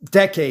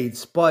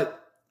decades, but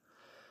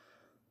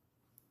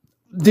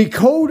the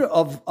code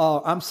of,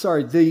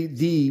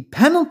 the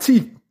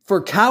penalty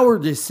for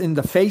cowardice in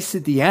the face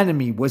of the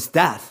enemy was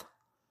death.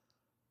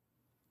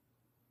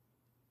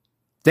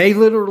 They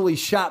literally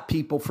shot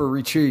people for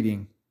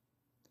retreating.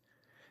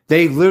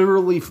 They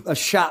literally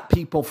shot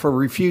people for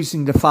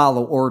refusing to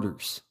follow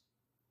orders.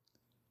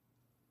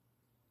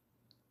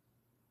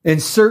 In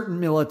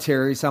certain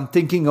militaries, I'm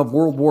thinking of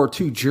World War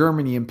II,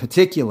 Germany in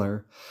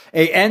particular,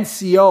 a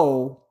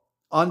NCO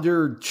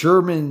under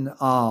German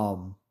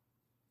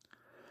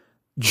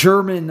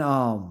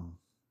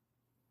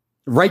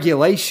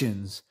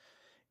regulations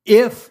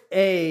if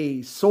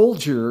a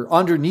soldier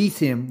underneath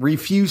him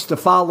refused to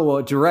follow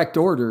a direct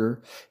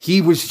order,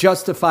 he was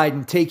justified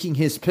in taking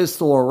his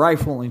pistol or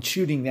rifle and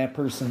shooting that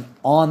person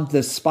on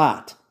the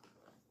spot.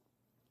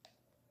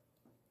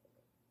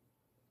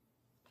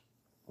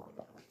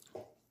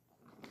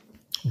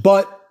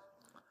 But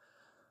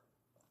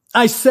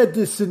I said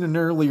this in an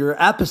earlier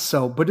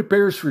episode, but it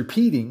bears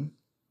repeating,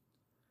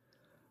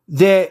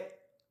 that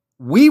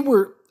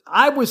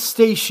I was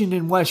stationed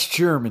in West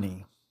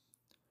Germany.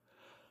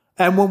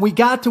 And when we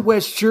got to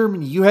West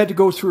Germany, you had to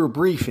go through a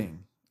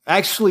briefing.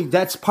 Actually,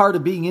 that's part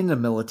of being in the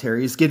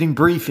military, is getting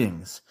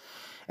briefings.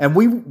 And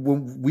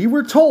we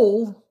were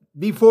told,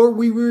 before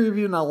we were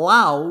even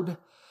allowed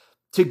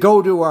to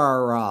go to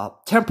our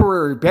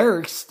temporary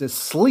barracks to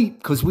sleep,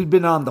 because we'd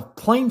been on the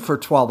plane for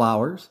 12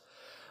 hours,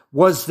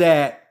 was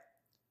that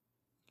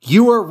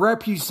you are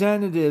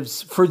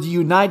representatives for the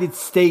United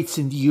States,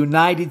 and the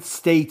United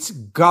States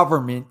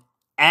government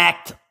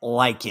act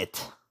like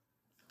it.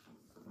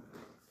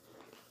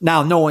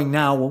 Now, knowing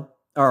now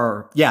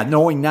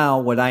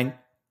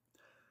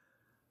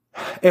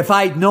if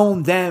I'd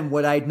known then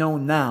what I'd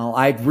known now,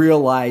 I'd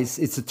realize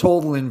it's a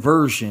total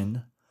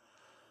inversion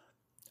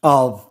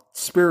of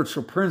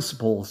spiritual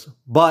principles,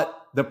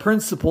 but the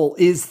principle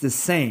is the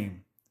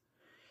same.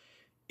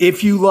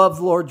 If you love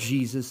Lord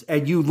Jesus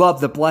and you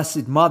love the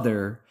Blessed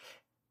Mother,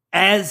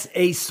 as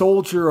a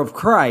soldier of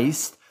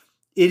Christ,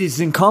 it is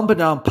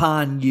incumbent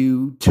upon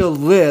you to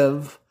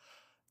live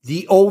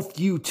the oath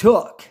you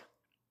took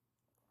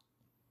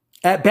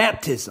at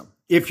baptism,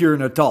 if you're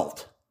an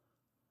adult.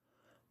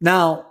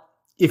 Now,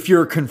 if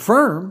you're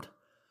confirmed,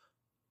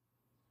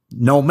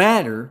 no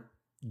matter,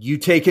 you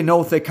take an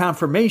oath at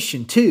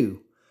confirmation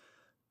too.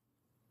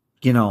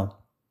 And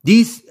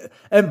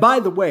by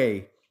the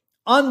way,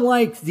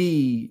 unlike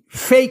the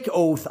fake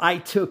oath I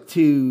took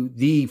to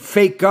the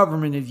fake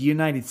government of the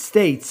United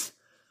States,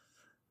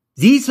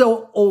 these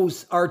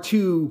oaths are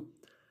to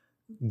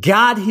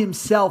God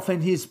Himself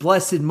and His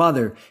Blessed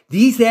Mother.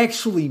 These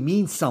actually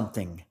mean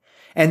something.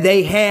 And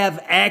they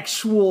have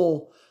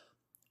actual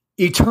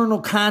eternal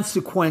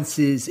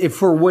consequences if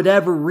for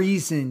whatever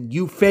reason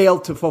you fail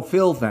to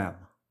fulfill them.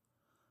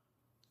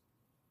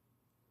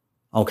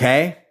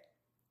 Okay?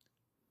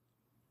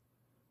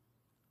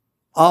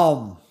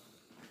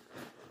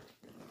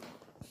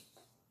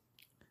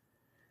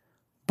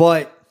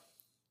 But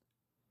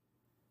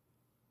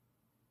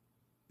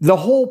the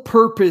whole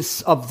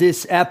purpose of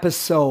this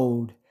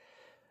episode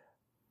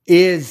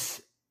is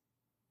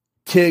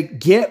to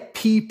get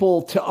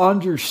people to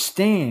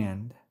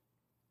understand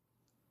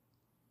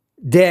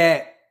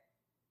that,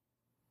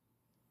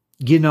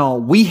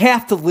 we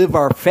have to live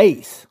our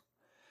faith.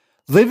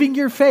 Living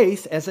your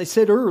faith, as I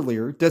said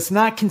earlier, does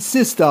not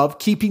consist of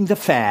keeping the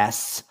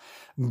fasts,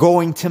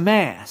 going to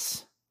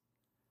Mass,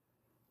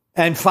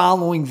 and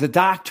following the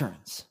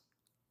doctrines.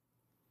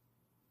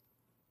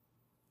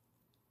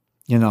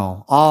 The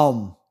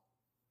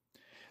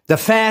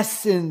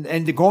fasts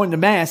and the going to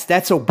Mass,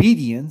 that's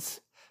obedience.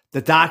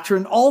 The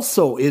doctrine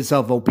also is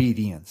of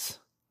obedience.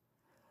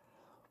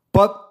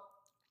 But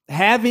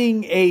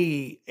having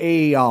a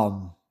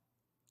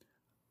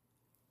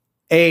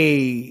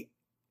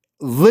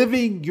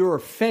living your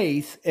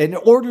faith, in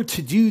order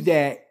to do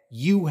that,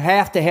 you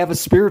have to have a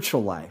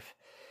spiritual life.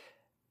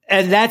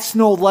 And that's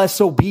no less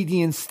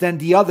obedience than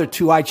the other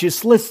two I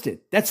just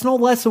listed. That's no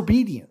less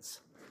obedience.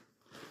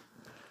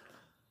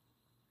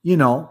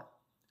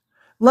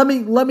 Let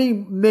me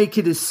make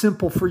it as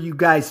simple for you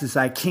guys as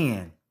I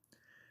can.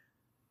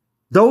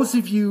 Those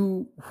of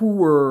you who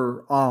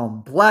were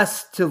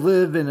blessed to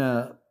live in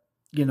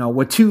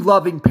with two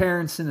loving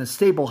parents in a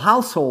stable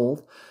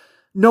household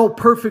know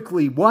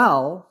perfectly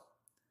well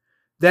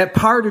that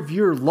part of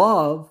your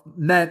love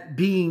meant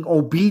being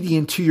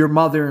obedient to your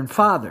mother and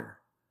father.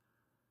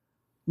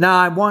 Now,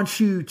 I want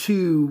you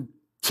to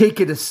take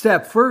it a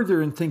step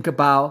further and think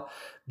about,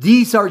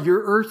 these are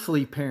your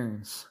earthly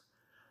parents.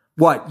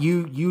 What,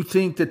 you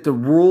think that the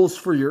rules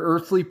for your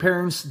earthly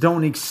parents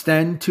don't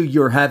extend to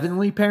your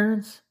heavenly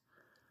parents?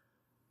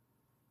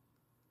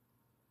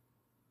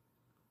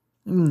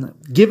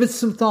 Give it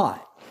some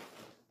thought.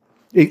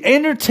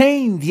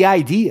 Entertain the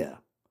idea.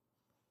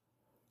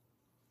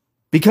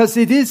 Because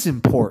it is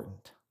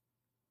important.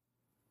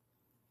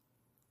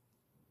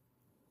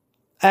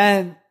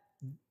 And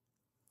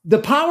the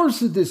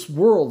powers of this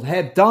world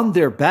have done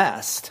their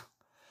best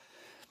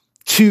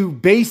to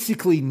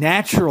basically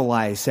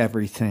naturalize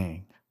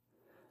everything.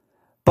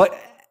 But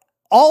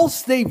all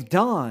they've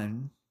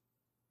done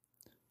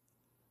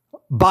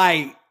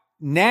by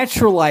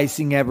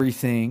naturalizing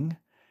everything,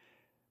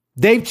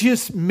 they've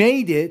just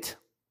made it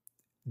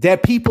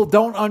that people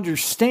don't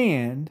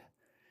understand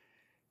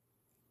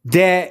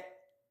that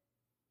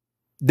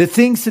the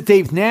things that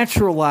they've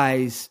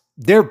naturalized,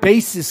 their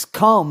basis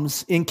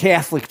comes in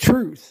Catholic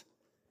truth.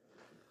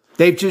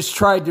 They've just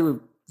tried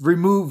to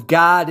remove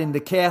God and the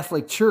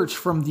Catholic Church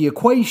from the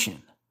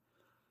equation.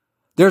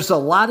 There's a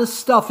lot of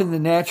stuff in the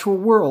natural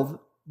world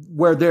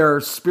where there are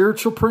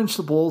spiritual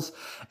principles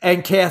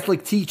and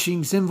Catholic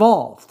teachings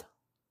involved.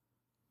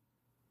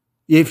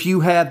 if you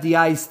have the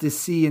eyes to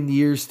see and the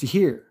ears to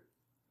hear.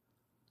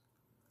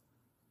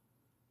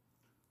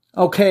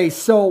 Okay,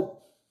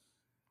 so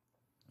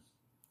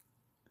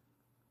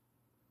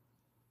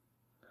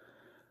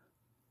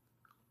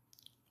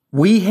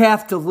we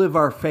have to live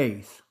our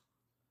faith.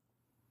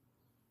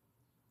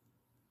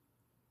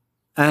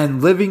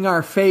 And living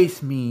our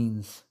faith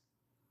means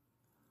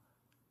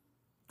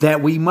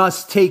that we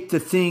must take the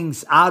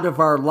things out of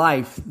our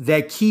life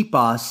that keep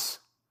us,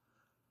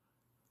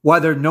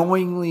 whether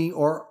knowingly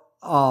or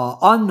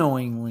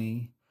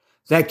unknowingly,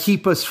 that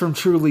keep us from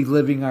truly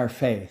living our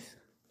faith.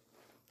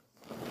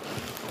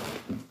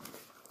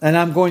 And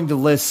I'm going to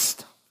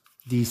list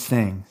these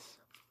things.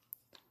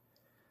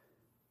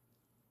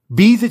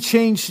 Be the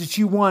change that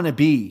you want to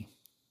be.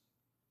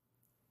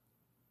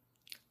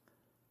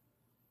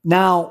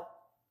 Now,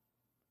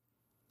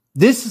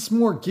 this is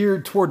more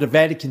geared toward the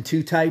Vatican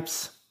II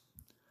types.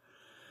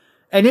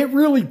 And it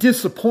really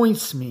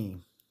disappoints me.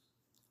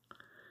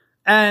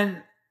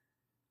 And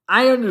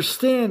I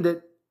understand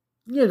that,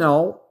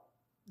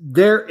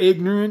 they're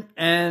ignorant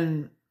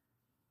and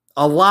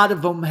a lot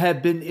of them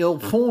have been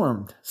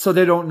ill-formed, so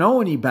they don't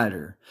know any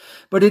better.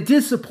 But it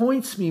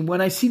disappoints me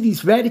when I see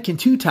these Vatican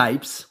II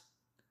types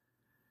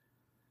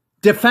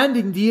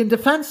defending the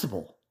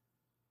indefensible.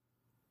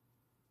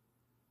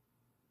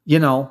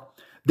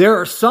 There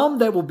are some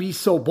that will be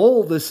so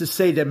bold as to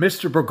say that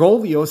Mr.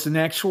 Bergoglio is an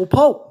actual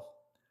pope.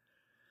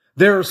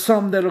 There are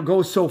some that'll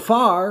go so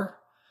far,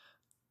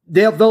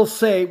 they'll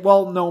say,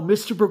 well, no,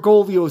 Mr.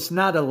 Bergoglio is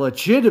not a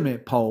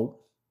legitimate pope,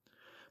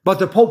 but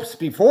the popes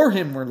before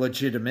him were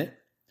legitimate.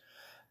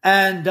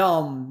 And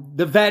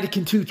the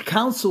Vatican II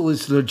Council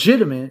is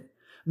legitimate,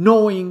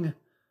 knowing,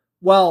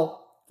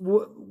 well,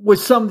 with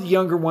some of the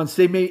younger ones,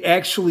 they may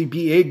actually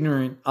be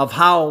ignorant of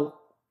how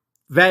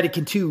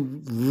Vatican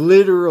II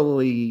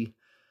literally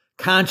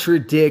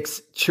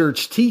contradicts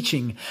church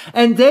teaching.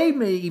 And they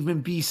may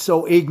even be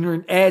so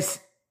ignorant as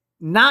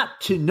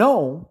not to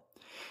know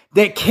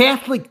that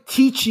Catholic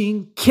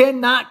teaching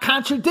cannot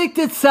contradict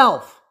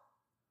itself.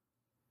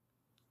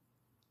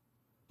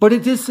 But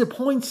it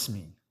disappoints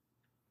me.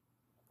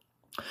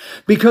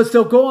 Because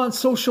they'll go on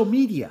social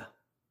media.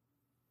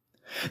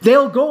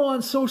 They'll go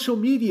on social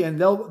media and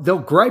they'll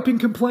gripe and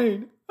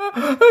complain.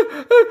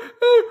 Mr.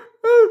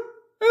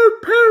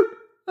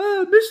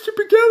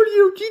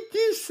 Bergoglio did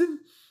this and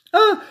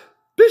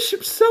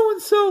Bishop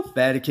so-and-so,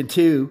 Vatican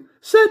II,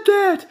 said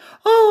that.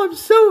 Oh, I'm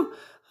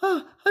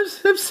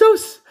so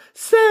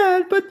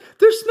sad, but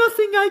there's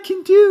nothing I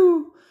can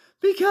do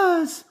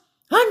because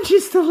I'm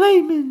just a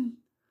layman.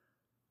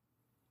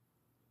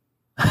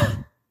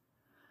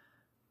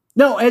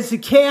 No, as a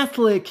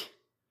Catholic,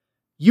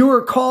 you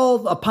are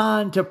called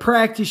upon to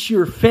practice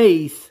your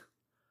faith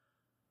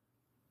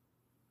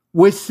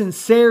with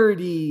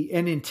sincerity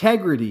and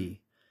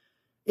integrity.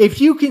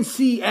 If you can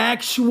see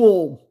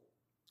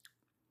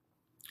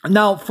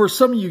now for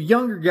some of you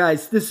younger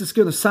guys, this is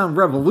going to sound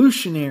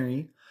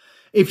revolutionary.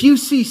 If you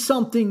see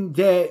something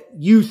that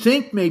you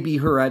think may be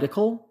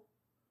heretical,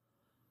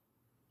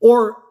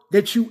 or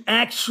that you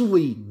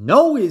actually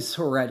know is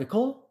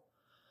heretical,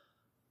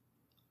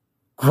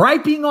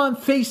 griping on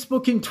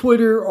Facebook and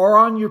Twitter or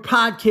on your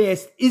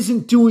podcast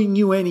isn't doing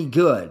you any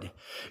good.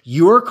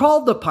 You're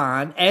called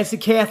upon as a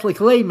Catholic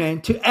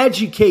layman to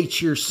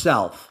educate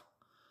yourself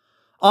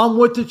on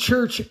what the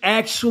church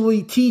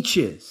actually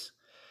teaches.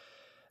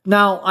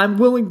 Now, I'm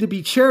willing to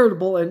be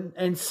charitable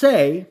and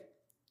say,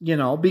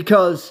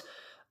 because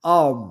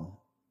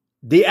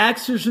the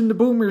Xers and the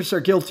Boomers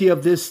are guilty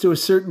of this to a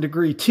certain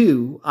degree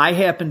too. I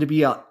happen to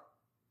be a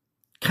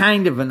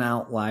kind of an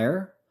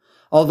outlier.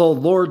 Although,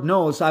 Lord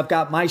knows, I've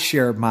got my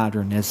share of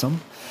modernism.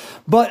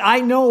 But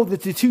I know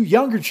that the two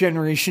younger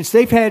generations,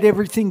 they've had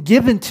everything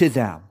given to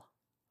them.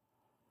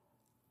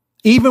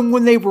 Even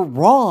when they were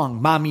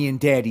wrong, Mommy and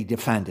Daddy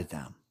defended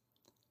them.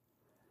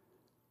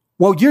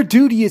 Well, your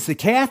duty as a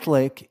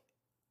Catholic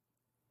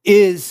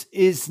is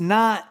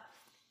not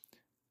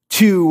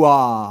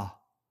to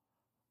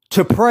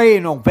pray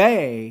and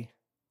obey.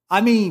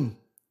 I mean,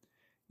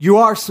 you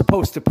are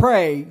supposed to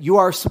pray. You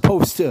are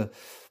supposed to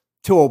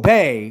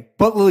obey,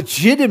 but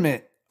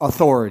legitimate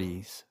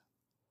authorities.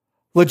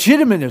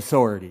 Legitimate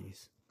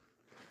authorities.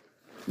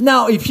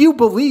 Now, if you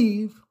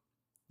believe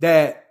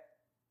that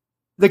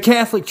the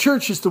Catholic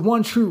Church is the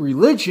one true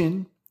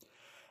religion,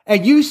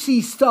 and you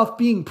see stuff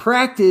being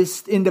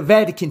practiced in the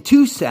Vatican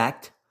II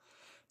sect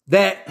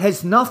that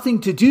has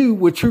nothing to do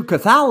with true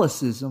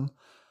Catholicism,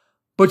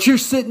 but you're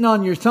sitting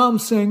on your thumb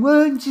saying,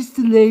 well, I'm just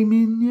a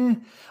layman. Yeah.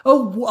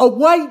 A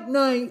white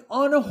knight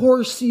on a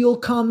horse, he'll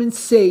come and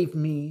save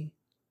me.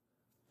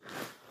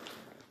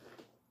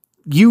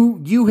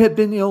 You have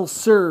been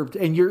ill-served,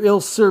 and you're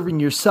ill-serving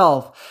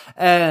yourself.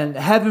 And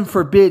heaven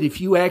forbid if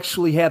you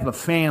actually have a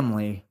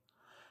family,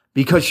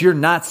 because you're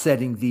not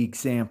setting the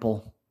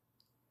example.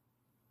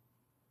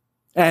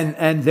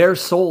 And their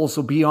souls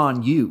will be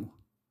on you.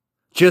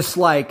 Just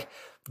like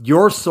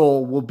your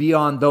soul will be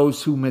on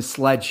those who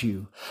misled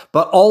you.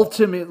 But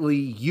ultimately,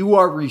 you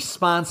are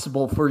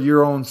responsible for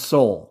your own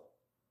soul.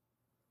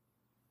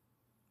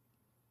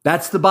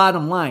 That's the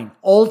bottom line.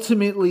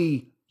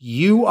 Ultimately,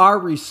 you are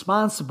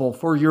responsible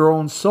for your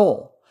own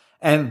soul.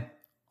 And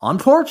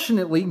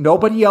unfortunately,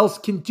 nobody else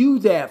can do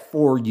that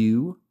for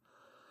you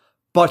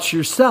but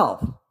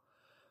yourself.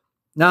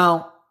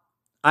 Now,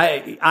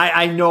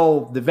 I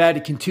know the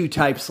Vatican II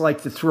types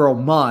like to throw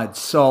mud,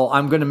 so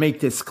I'm going to make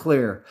this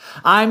clear.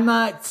 I'm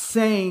not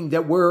saying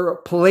that we're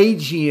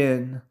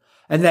Pelagian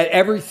and that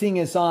everything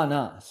is on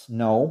us.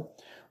 No,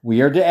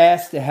 we are to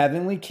ask the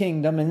heavenly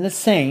kingdom and the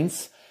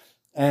saints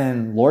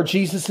and Lord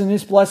Jesus and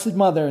his blessed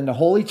mother and the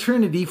Holy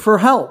Trinity for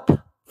help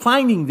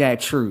finding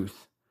that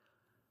truth.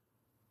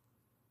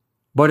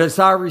 But it's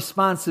our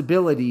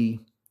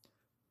responsibility,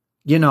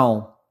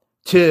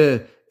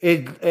 to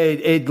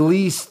at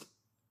least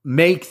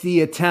make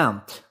the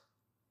attempt,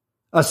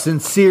 a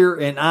sincere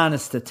and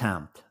honest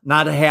attempt,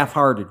 not a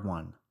half-hearted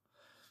one.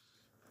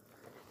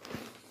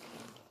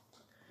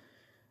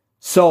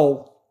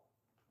 So,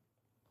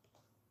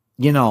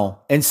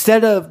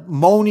 instead of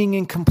moaning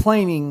and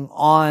complaining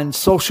on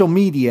social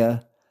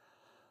media,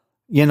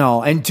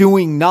 and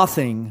doing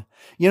nothing,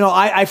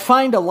 I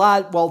find a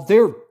lot,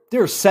 there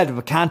are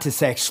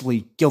sedevacantists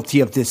actually guilty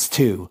of this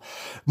too,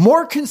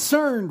 more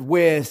concerned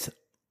with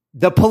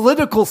the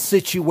political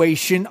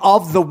situation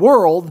of the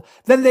world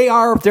than they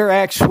are of their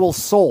actual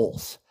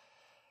souls.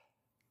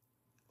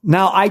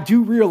 Now, I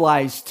do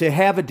realize to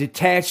have a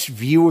detached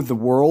view of the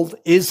world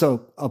is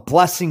a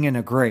blessing and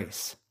a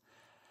grace.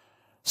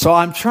 So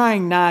I'm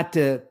trying not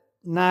to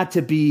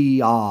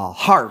be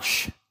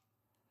harsh,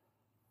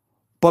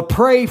 but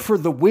pray for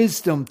the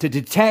wisdom to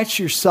detach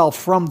yourself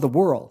from the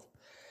world.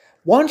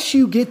 Once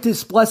you get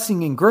this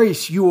blessing and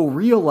grace, you will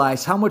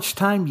realize how much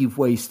time you've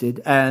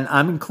wasted, and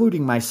I'm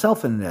including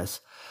myself in this,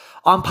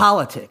 on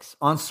politics,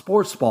 on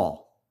sports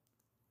ball,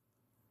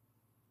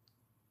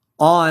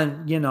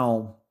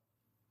 on,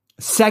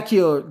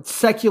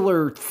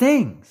 secular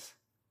things.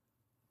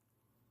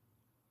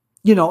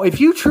 If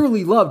you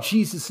truly love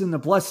Jesus and the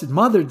Blessed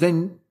Mother,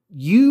 then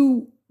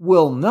you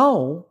will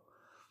know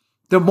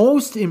the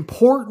most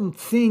important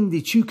thing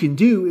that you can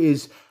do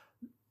is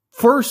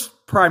first,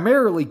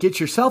 primarily get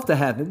yourself to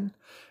heaven,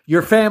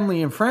 your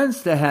family and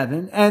friends to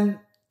heaven, and,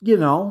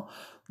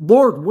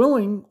 Lord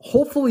willing,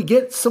 hopefully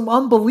get some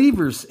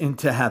unbelievers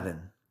into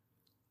heaven.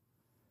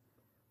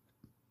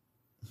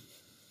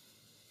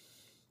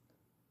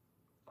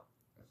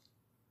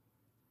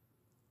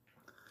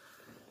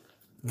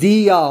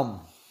 The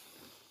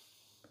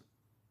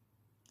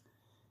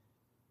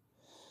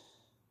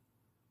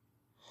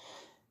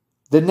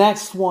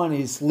next one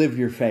is live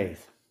your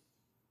faith.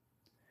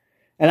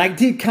 And I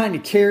did kind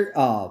of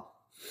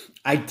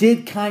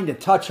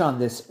touch on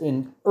this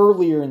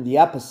earlier in the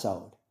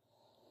episode.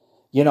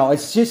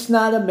 It's just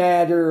not a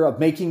matter of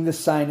making the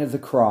sign of the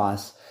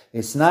cross.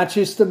 It's not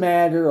just a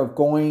matter of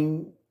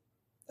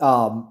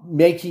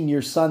making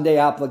your Sunday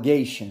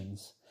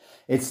obligations.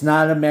 It's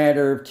not a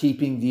matter of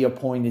keeping the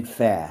appointed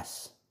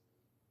fast.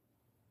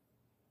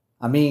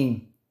 I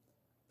mean,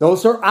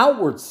 those are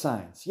outward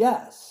signs,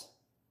 yes.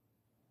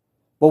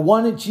 But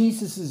one of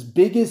Jesus's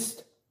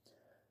biggest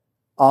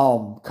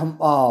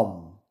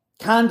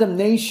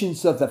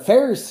condemnations of the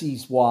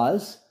Pharisees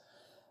was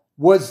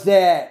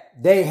that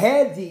they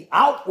had the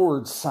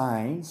outward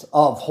signs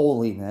of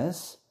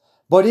holiness,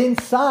 but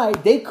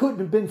inside they couldn't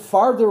have been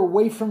farther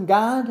away from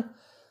God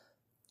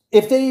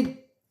if in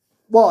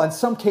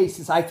some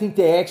cases I think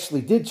they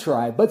actually did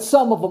try, but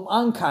some of them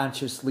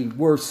unconsciously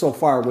were so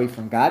far away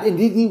from God and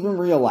didn't even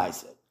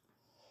realize it.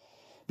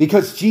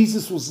 Because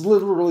Jesus was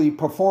literally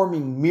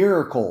performing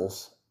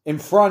miracles in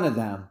front of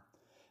them,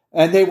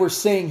 and they were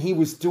saying he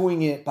was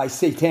doing it by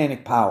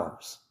satanic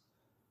powers.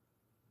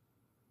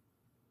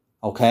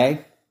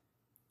 Okay?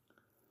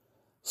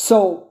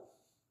 So,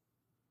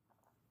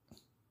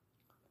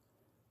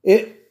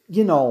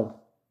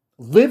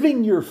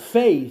 living your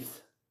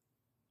faith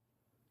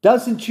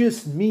doesn't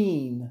just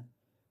mean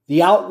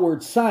the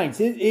outward signs.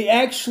 It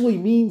actually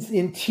means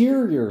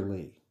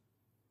interiorly.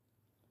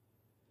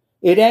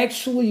 It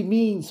actually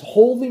means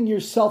holding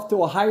yourself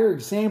to a higher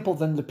example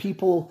than the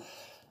people,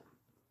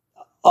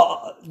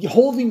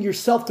 holding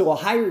yourself to a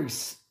higher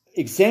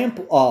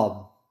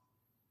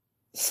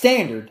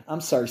standard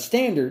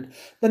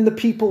than the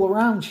people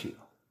around you.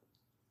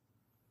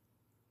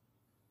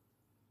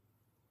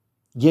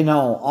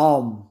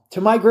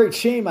 To my great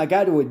shame, I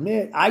got to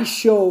admit, I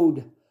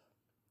showed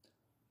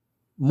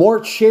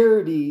more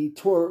charity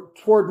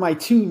toward my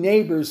two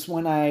neighbors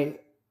when I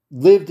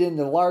lived in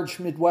the large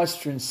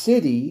Midwestern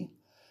city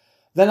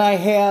than I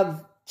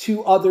have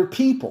to other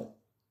people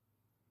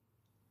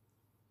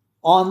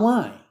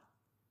online.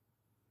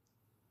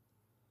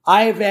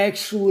 I have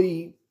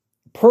actually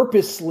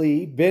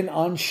purposely been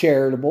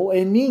uncharitable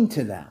and mean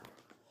to them.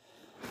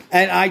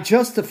 And I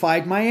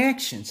justified my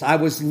actions. I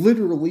was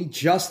literally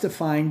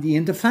justifying the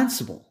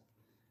indefensible.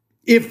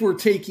 If we're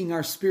taking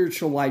our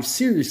spiritual life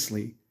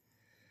seriously,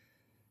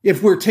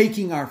 if we're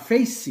taking our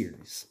faith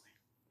seriously.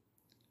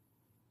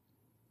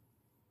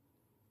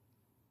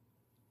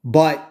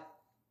 But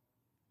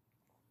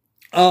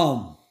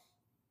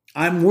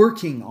I'm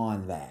working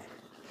on that.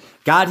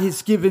 God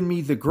has given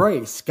me the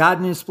grace. God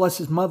and his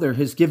blessed mother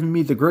has given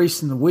me the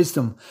grace and the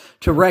wisdom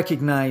to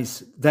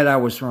recognize that I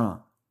was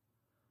wrong.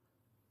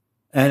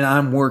 And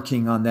I'm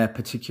working on that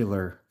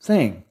particular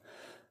thing.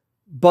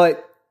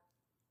 But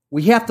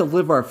we have to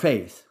live our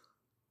faith.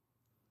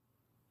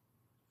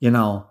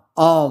 Now,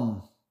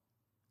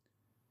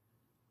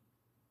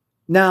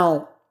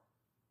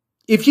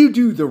 if you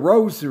do the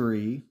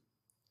rosary,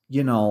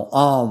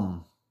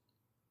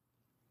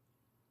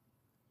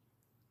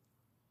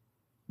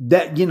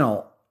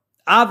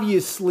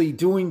 obviously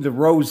doing the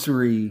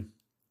rosary,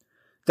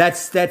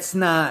 that's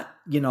not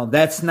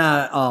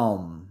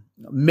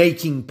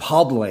making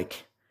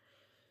public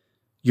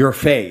your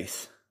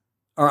faith,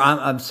 or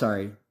I'm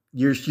sorry,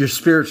 your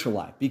spiritual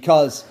life,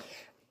 because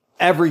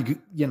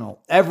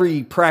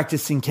every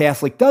practicing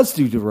Catholic does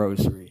do the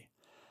rosary.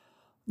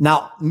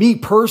 Now, me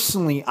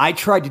personally, I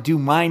try to do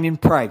mine in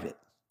private.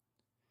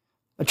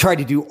 I try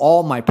to do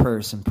all my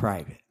prayers in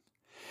private.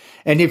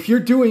 And if you're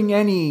doing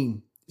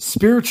any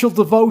spiritual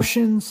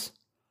devotions,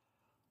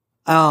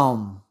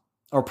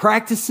 or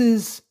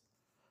practices,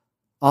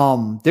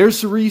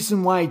 there's a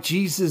reason why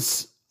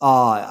Jesus,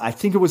 I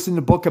think it was in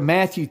the book of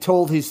Matthew,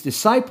 told his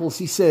disciples,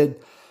 he said,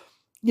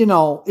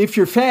 if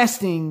you're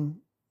fasting,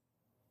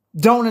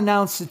 don't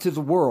announce it to the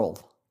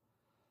world,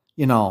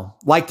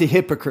 like the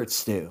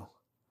hypocrites do.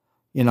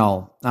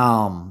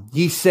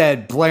 He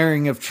said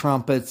blaring of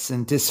trumpets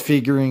and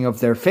disfiguring of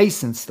their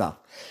face and stuff.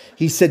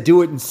 He said,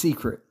 do it in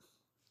secret,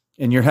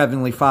 and your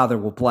heavenly Father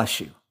will bless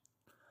you.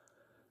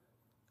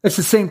 It's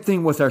the same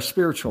thing with our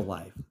spiritual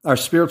life, our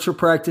spiritual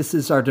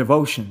practices, our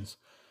devotions.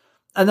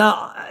 And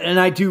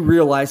I do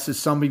realize that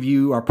some of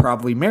you are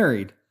probably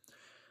married.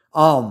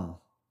 In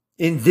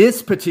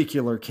this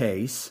particular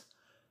case,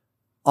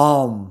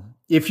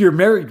 if you're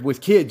married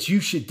with kids, you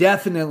should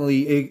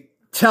definitely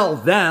tell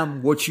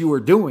them what you are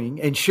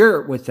doing and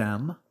share it with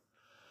them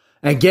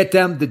and get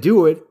them to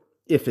do it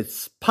if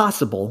it's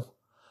possible.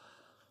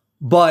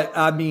 But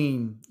I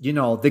mean,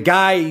 the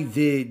guy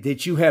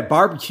that you have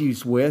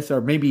barbecues with,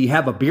 or maybe you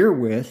have a beer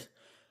with,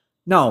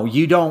 no,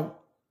 you don't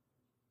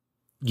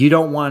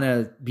want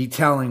to be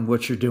telling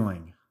what you're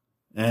doing.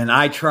 And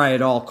I try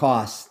at all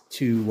costs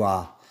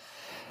to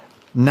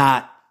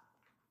not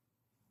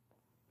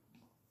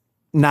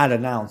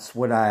announce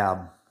what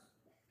I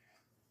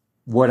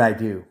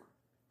do.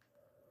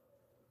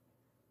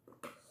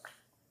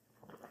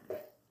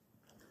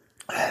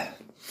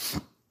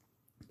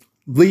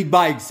 Lead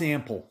by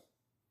example.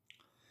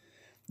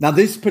 Now,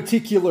 this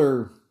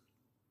particular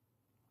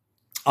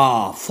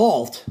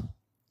fault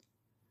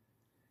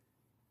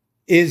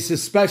is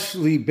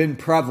especially been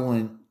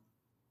prevalent.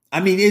 I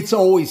mean, it's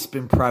always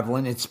been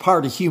prevalent. It's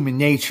part of human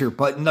nature.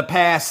 But in the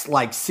past,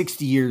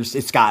 60 years,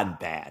 it's gotten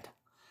bad.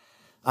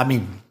 I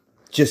mean,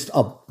 just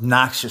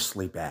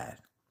obnoxiously bad.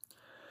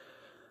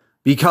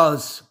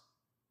 Because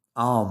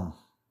for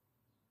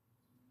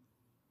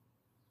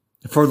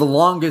the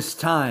longest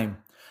time,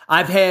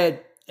 I've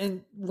had,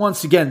 and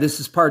once again, this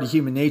is part of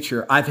human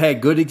nature, I've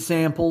had good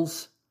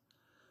examples,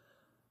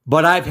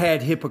 but I've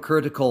had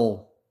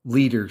hypocritical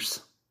leaders.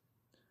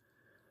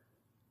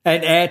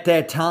 And at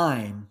that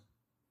time,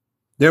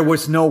 there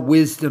was no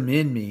wisdom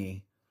in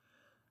me.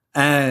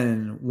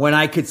 And when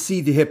I could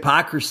see the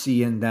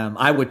hypocrisy in them,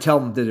 I would tell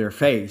them to their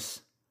face,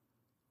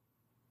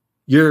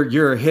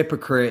 you're a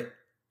hypocrite.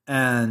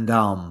 And,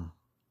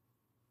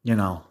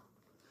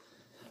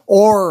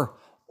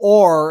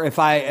 or if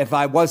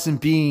I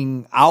wasn't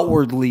being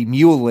outwardly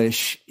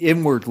mulish,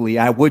 inwardly,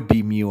 I would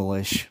be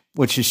mulish,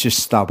 which is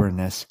just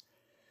stubbornness.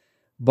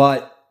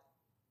 But,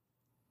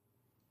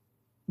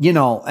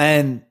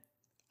 and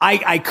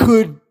I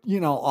could,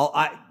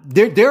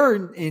 there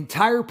are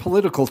entire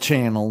political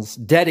channels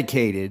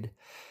dedicated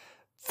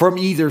from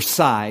either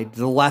side,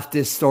 the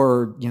leftist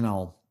or,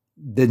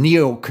 the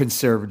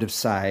neoconservative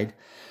side,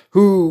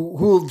 who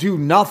will do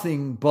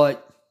nothing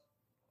but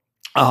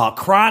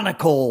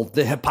chronicle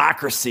the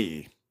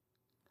hypocrisy.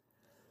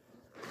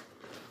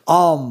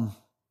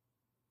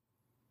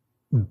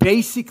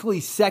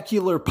 Basically,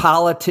 secular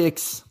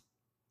politics,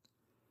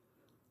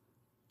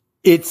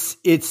 it's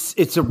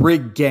a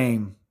rigged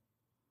game.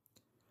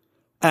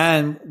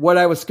 And what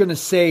I was going to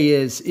say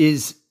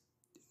is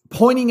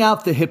pointing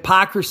out the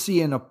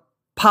hypocrisy in a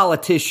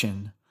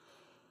politician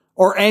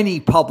or any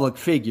public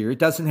figure. It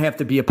doesn't have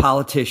to be a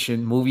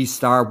politician, movie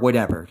star,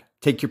 whatever.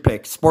 Take your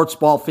pick. Sports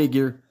ball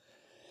figure.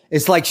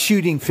 It's like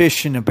shooting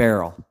fish in a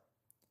barrel.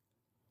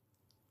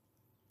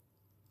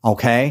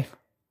 Okay?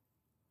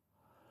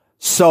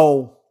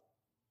 So,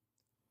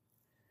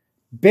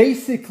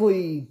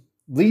 basically,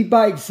 lead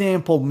by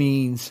example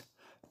means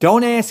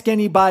don't ask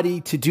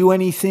anybody to do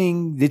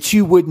anything that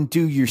you wouldn't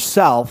do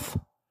yourself.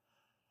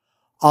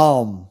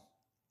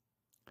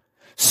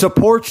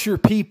 Support your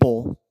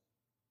people.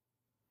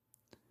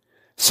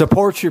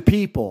 Support your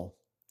people.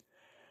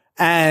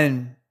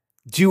 And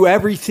do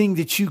everything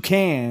that you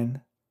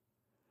can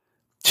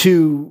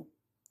to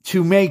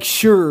make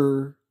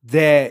sure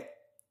that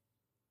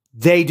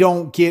they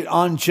don't get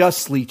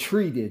unjustly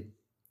treated.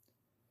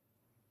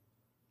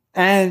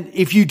 And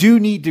if you do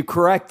need to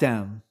correct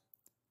them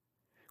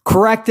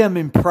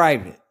in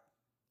private.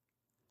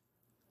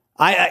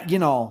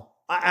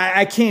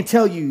 I can't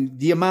tell you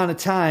the amount of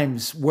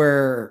times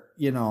where,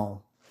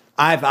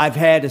 I've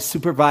had a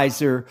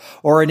supervisor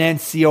or an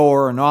NCO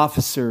or an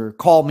officer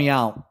call me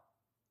out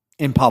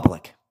in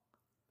public.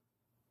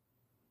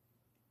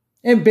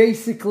 And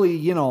basically,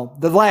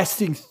 the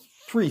last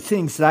three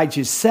things that I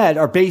just said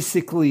are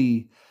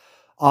basically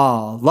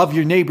love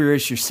your neighbor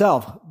as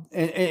yourself.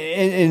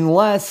 And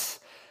unless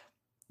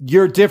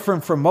you're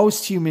different from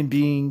most human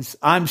beings,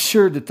 I'm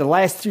sure that the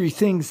last three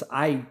things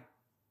I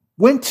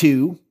went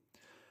to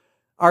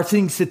are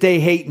things that they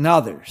hate in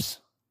others.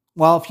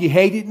 Well, if you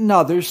hate it in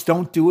others,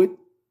 don't do it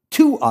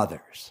to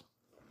others.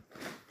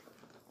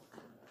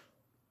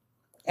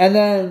 And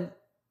then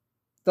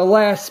the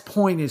last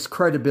point is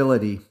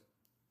credibility.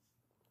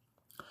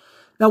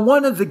 Now,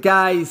 one of the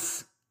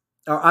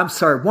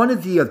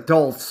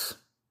adults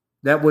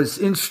that was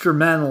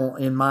instrumental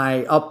in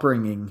my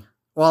upbringing,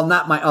 well,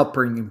 not my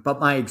upbringing, but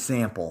my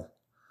example.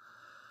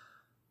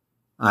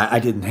 I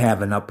didn't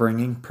have an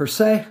upbringing per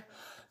se,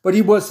 but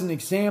he was an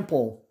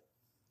example.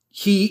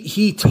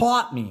 He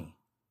taught me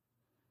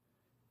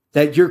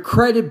that your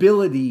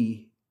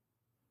credibility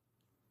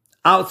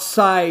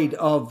outside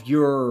of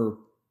your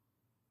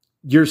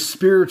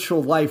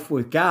spiritual life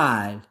with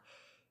God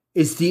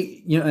is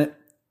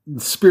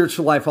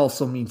spiritual life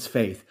also means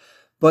faith,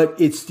 but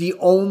it's the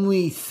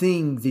only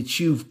thing that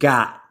you've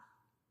got.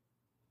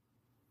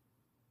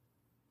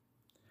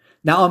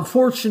 Now,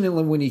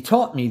 unfortunately, when he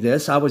taught me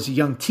this, I was a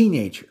young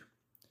teenager.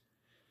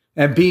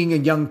 And being a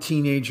young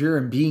teenager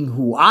and being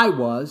who I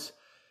was,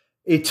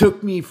 it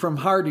took me from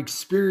hard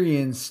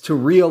experience to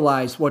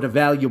realize what a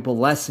valuable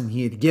lesson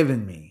he had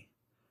given me.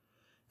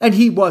 And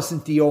he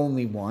wasn't the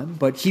only one,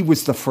 but he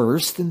was the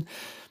first. And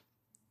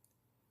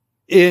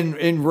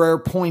in rare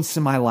points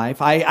in my life,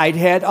 I'd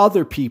had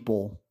other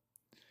people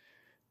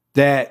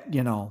that,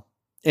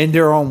 in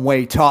their own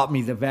way taught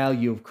me the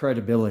value of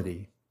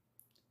credibility.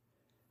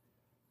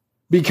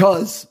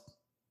 Because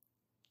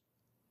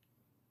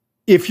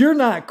if you're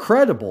not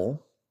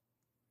credible,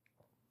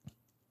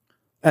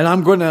 and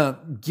I'm going to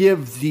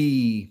give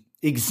the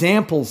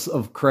examples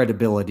of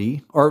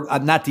credibility, or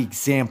not the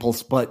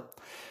examples, but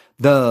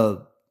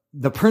the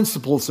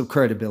principles of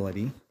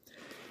credibility.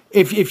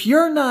 If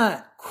you're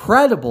not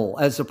credible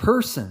as a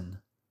person,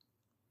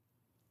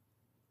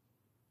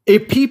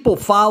 if people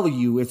follow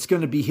you, it's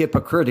going to be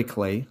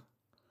hypocritically,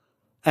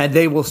 and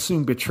they will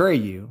soon betray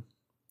you.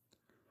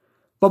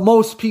 But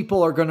most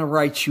people are going to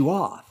write you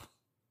off.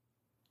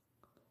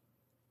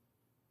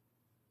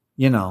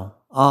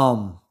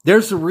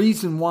 There's a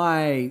reason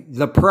why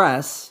the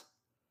press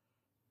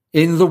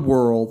in the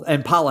world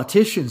and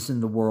politicians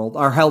in the world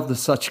are held to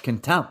such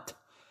contempt,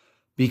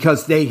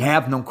 because they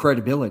have no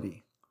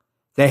credibility.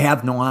 They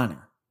have no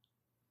honor.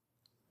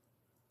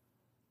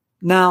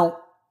 Now,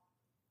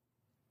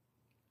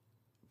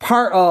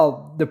 part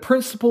of the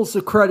principles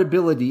of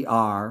credibility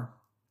are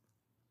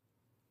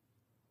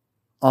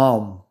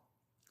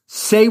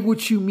say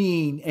what you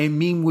mean and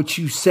mean what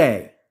you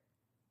say.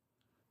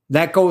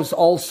 That goes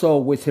also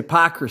with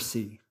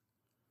hypocrisy.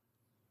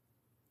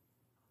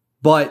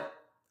 But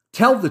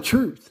tell the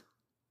truth.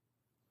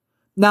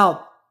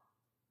 Now,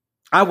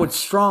 I would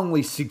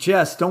strongly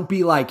suggest don't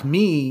be like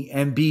me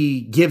and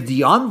give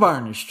the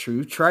unvarnished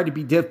truth. Try to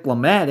be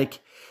diplomatic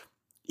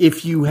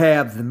if you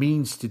have the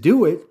means to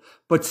do it,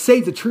 but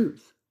say the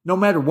truth, no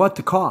matter what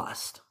the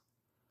cost.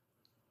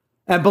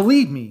 And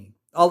believe me,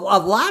 a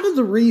lot of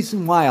the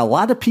reason why a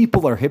lot of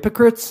people are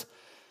hypocrites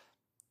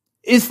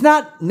is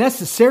not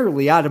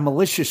necessarily out of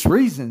malicious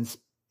reasons,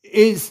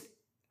 and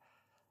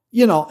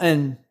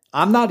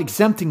I'm not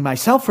exempting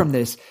myself from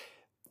this.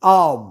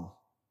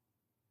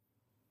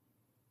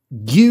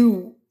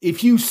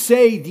 If you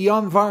say the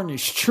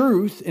unvarnished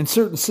truth in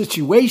certain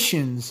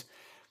situations,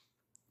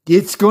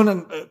 it's going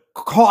to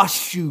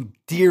cost you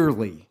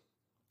dearly.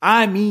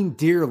 I mean,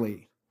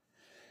 dearly.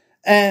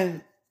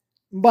 And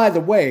by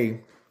the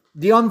way,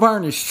 the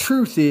unvarnished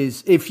truth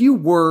is if you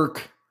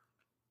don't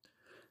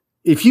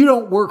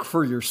work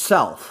for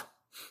yourself,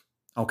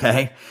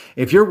 okay?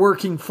 If you're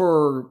working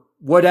for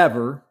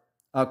whatever,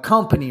 a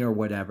company or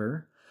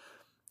whatever,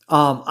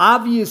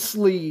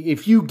 obviously,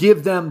 if you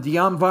give them the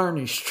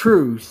unvarnished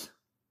truth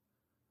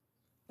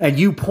and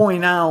you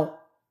point out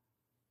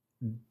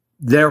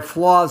their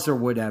flaws or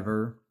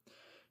whatever,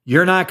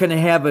 you're not going to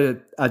have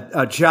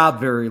a job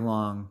very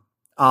long.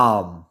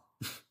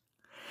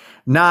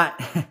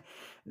 Not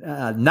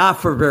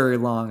for very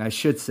long, I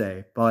should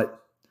say.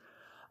 But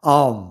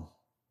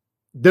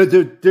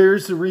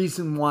there's a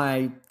reason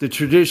why the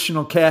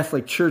traditional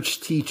Catholic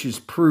Church teaches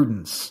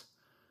prudence.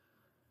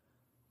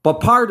 But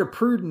part of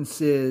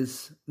prudence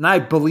is, and I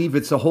believe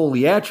it's a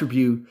holy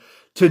attribute,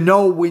 to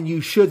know when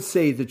you should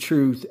say the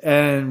truth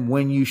and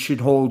when you should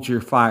hold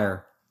your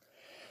fire.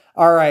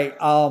 All right,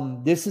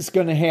 this is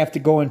going to have to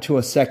go into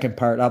a second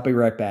part. I'll be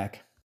right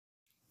back.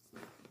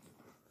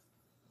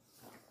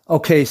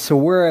 Okay, so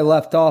where I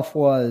left off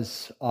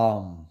was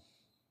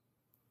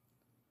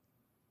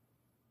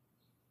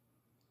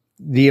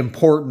the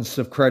importance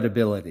of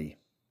credibility.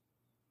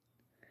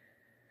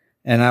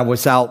 And I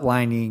was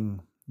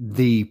outlining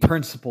the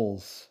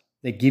principles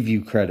that give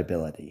you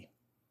credibility.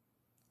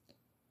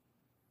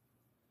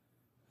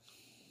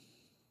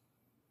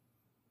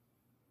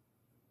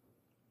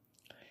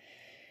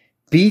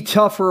 Be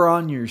tougher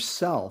on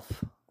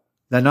yourself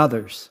than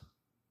others.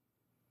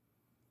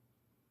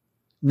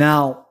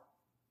 Now,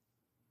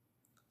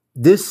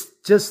 this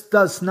just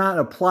does not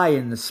apply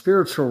in the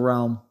spiritual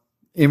realm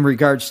in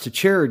regards to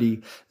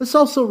charity. This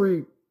also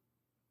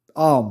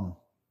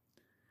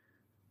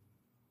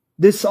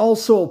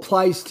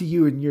applies to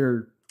you in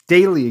your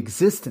daily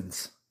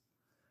existence.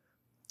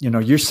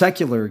 Your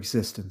secular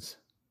existence.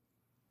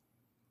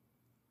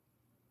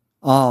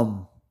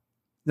 Now,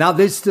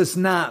 this does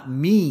not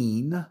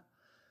mean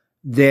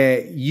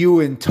that you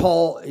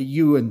indulge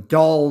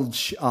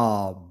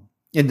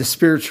in the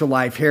spiritual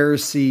life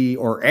heresy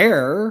or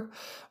error,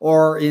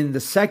 or in the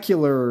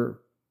secular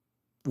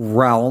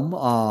realm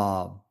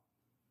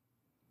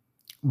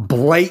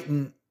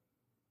blatant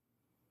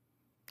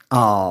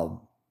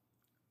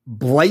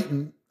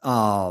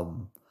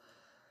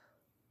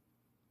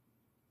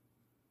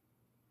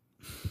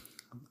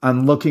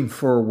I'm looking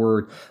for a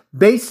word.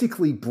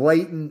 Basically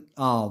blatant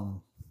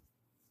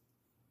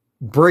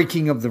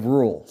breaking of the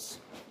rules.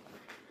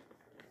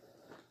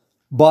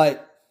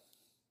 But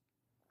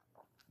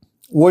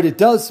what it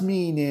does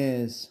mean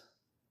is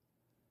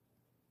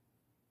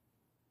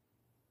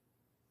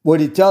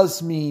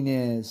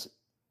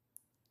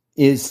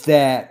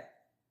that,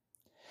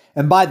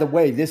 and by the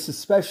way, this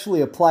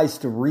especially applies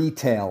to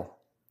retail,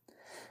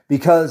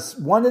 because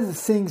one of the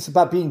things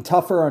about being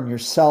tougher on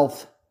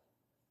yourself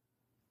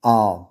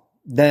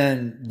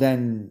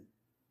than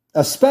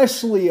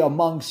especially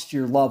amongst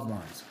your loved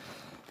ones,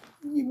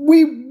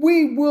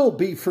 we will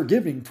be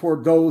forgiving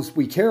toward those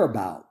we care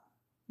about.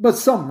 But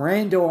some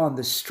rando on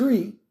the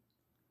street,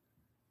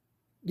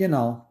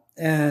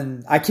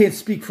 and I can't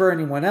speak for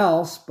anyone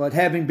else, but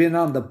having been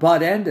on the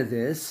butt end of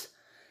this,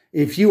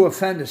 if you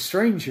offend a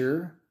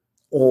stranger,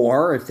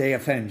 or if they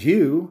offend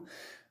you,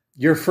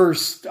 your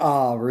first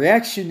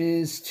reaction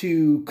is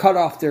to cut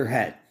off their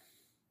head.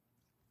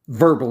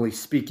 Verbally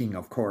speaking,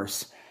 of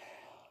course.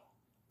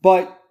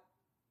 But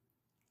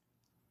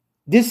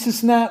this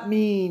does not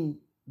mean,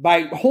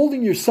 by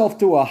holding yourself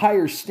to a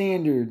higher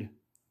standard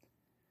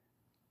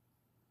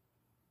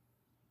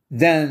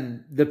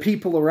than the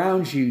people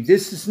around you,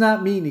 this does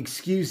not mean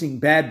excusing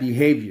bad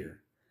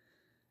behavior.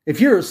 If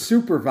you're a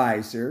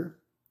supervisor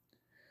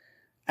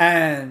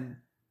and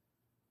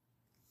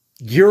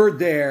you're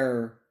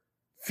there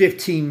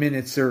 15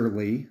 minutes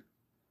early,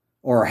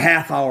 or a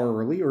half hour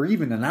early, or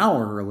even an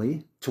hour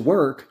early to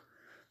work,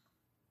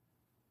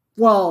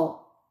 well,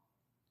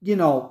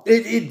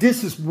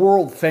 this is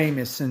world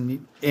famous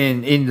in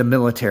the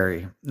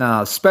military,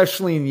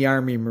 especially in the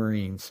Army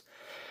Marines.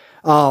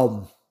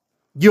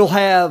 You'll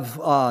have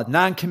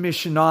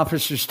non-commissioned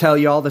officers tell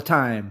you all the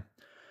time,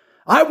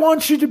 I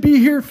want you to be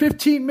here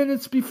 15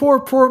 minutes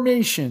before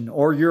formation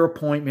or your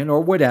appointment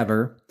or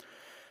whatever.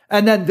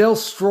 And then they'll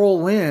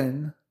stroll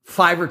in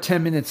 5 or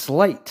 10 minutes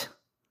late.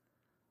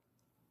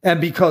 And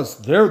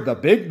because they're the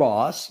big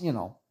boss,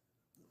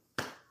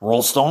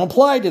 rules don't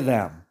apply to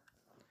them.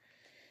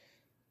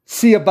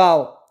 See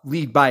about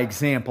lead by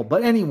example.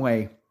 But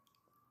anyway,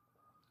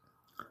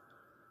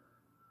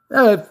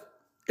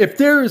 if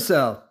there's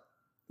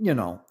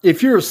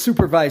if you're a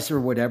supervisor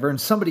or whatever,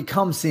 and somebody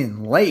comes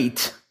in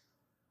late,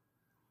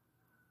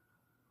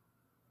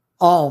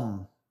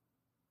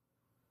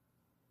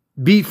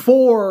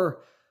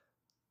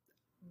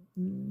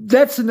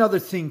 that's another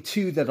thing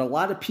too that a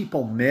lot of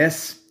people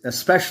miss,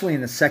 especially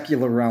in the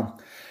secular realm.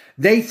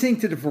 They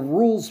think that if a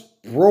rule's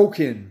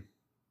broken,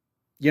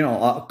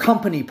 a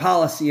company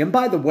policy, and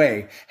by the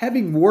way,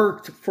 having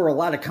worked for a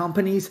lot of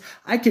companies,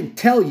 I can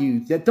tell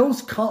you that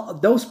those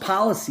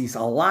policies,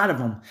 a lot of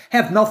them,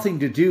 have nothing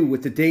to do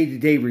with the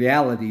day-to-day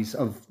realities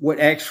of what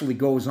actually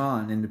goes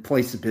on in the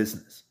place of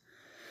business.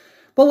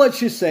 But let's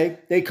just say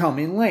they come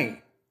in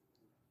late.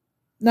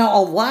 Now,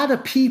 a lot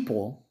of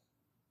people,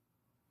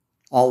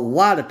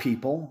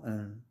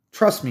 and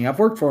trust me, I've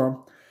worked for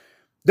them,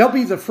 they'll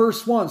be the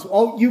first ones.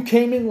 Oh, you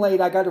came in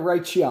late, I got to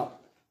write you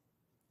up.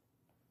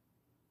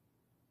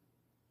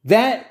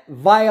 That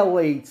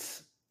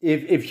violates,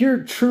 if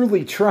you're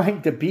truly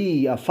trying to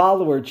be a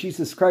follower of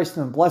Jesus Christ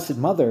and the Blessed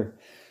Mother,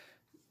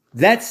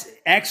 that's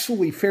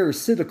actually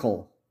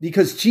pharisaical,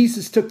 because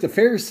Jesus took the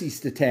Pharisees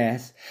to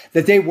task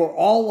that they were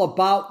all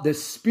about the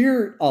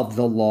spirit of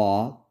the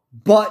law,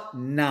 but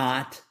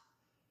not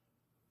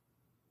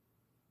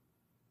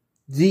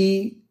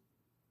the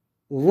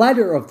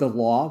letter of the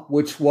law,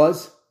 which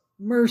was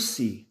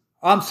mercy.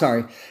 I'm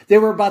sorry. They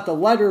were about the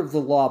letter of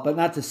the law, but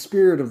not the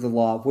spirit of the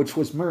law, which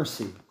was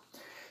mercy.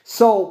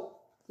 So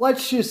let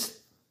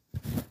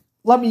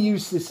me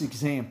use this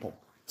example.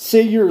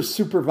 Say you're a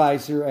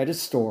supervisor at a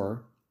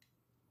store,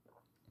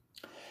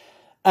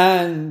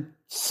 and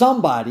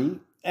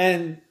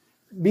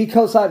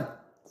because I've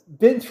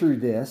been through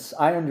this,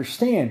 I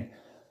understand.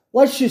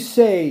 Let's just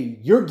say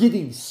you're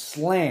getting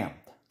slammed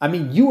I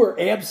mean, you are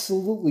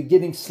absolutely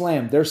getting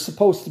slammed. They're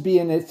supposed to be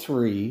in at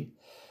 3,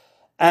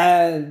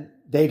 and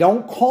they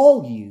don't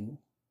call you,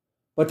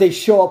 but they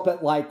show up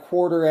at like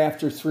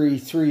 3:15,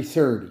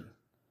 3:30.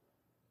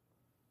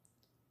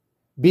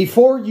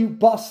 Before you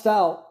bust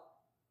out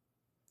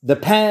the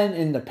pen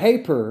and the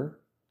paper,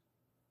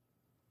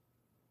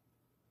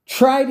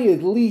 try to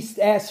at least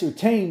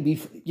ascertain,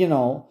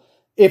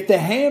 if the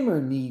hammer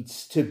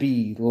needs to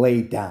be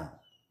laid down.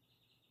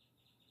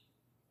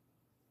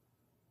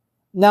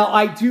 Now,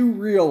 I do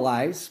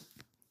realize,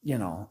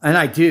 and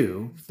I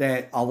do,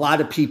 that a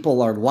lot of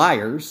people are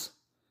liars,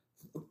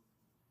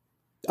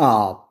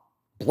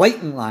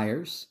 blatant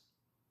liars,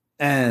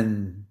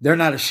 and they're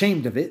not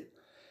ashamed of it,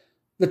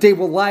 that they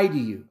will lie to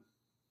you.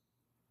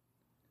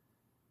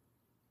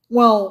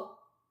 Well,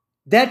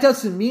 that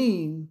doesn't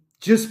mean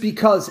just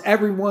because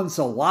everyone's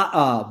a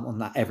well,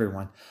 not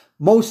everyone,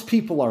 most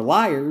people are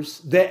liars,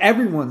 that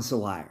everyone's a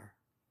liar.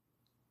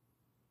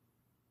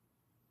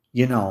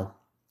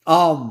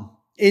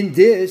 In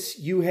this,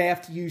 you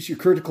have to use your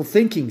critical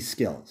thinking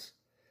skills.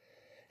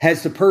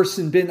 Has the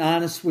person been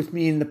honest with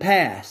me in the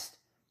past?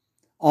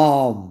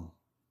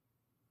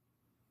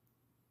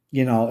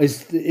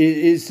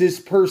 Is this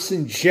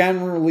person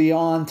generally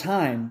on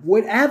time?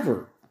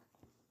 Whatever.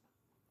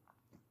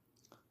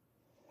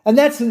 And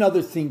that's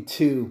another thing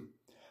too.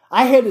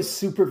 I had a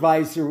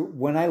supervisor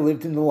when I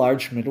lived in a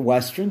large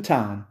Midwestern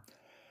town.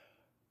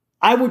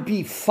 I would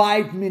be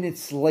 5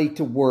 minutes late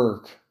to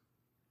work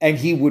and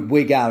he would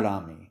wig out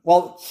on me.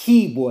 Well,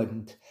 he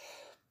wouldn't.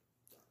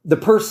 The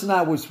person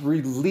I was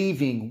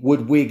relieving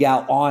would wig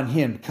out on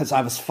him because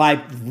I was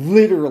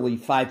literally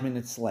 5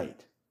 minutes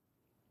late.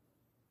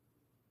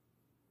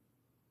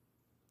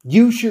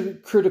 Use your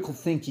critical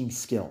thinking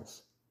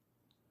skills.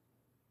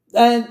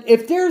 And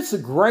if there's a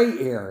gray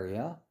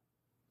area,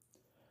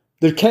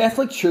 the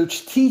Catholic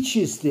Church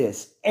teaches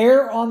this.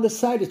 Err on the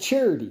side of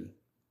charity.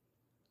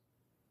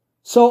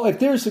 So if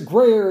there's a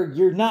gray area,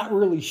 you're not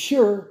really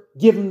sure,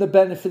 give them the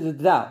benefit of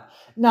the doubt.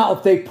 Now,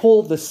 if they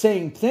pull the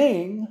same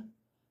thing,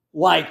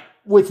 like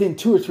within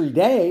 2 or 3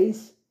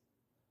 days,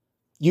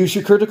 use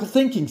your critical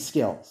thinking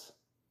skills.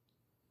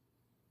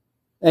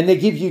 And they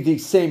give you the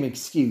same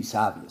excuse,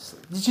 obviously.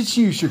 Just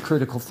use your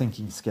critical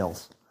thinking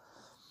skills.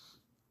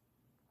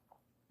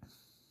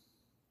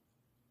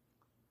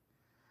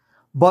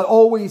 But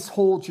always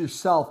hold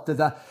yourself to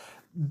the...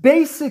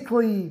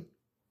 Basically,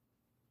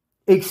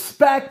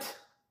 expect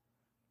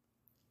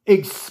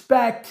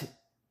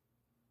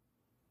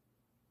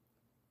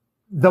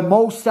the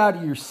most out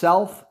of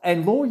yourself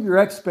and lower your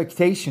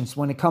expectations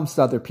when it comes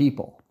to other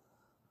people.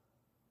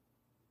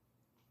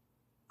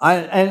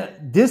 I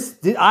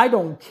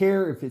don't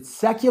care if it's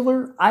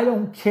secular. I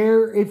don't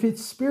care if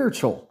it's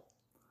spiritual.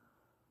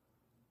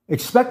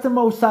 Expect the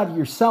most out of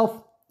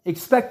yourself.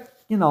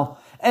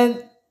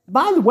 And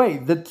by the way,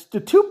 the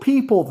 2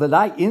 people that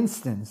I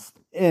instanced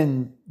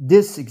in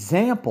this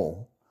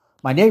example,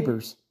 my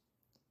neighbors,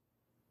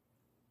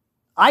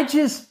 I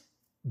just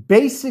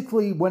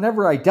basically,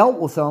 whenever I dealt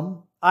with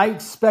them, I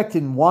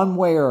expected one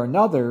way or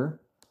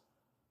another,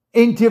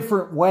 in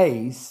different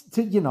ways,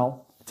 to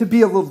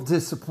be a little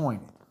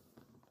disappointed.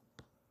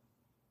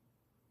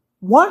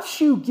 Once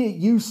you get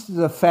used to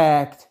the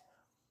fact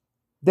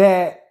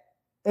that,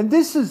 and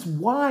this is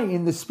why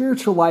in the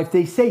spiritual life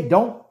they say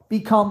don't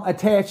become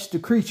attached to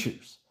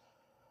creatures.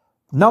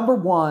 Number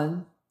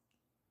one,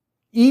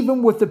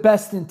 even with the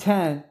best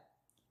intent,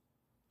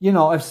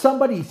 if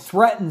somebody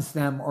threatens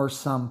them or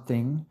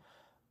something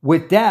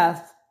with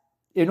death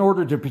in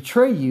order to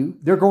betray you,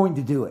 they're going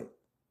to do it.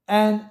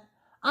 And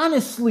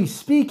honestly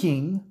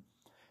speaking,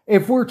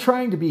 if we're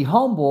trying to be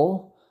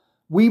humble,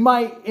 we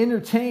might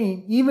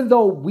entertain, even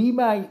though we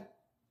might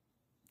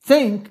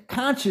think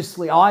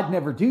consciously, I'd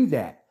never do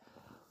that.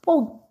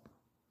 Well,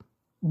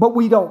 but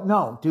we don't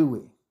know, do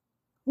we?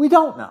 We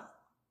don't know.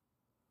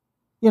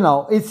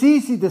 It's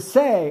easy to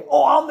say,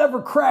 I'll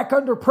never crack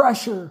under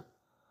pressure.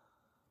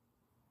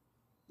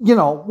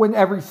 When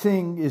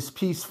everything is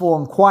peaceful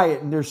and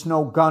quiet and there's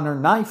no gun or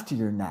knife to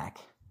your neck.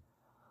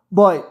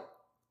 But,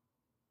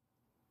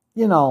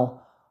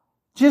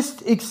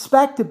 just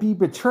expect to be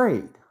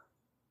betrayed.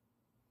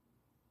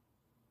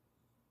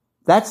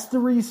 That's the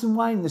reason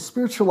why in the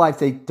spiritual life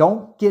they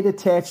don't get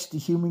attached to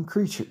human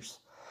creatures.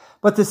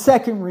 But the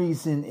second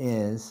reason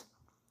is,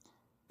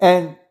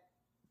 and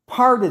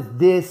part of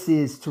this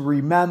is to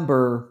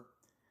remember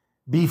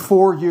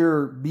before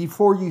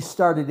you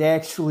started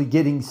actually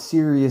getting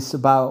serious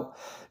about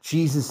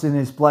Jesus and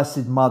his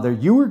blessed mother,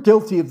 you were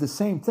guilty of the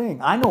same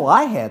thing. I know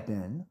I have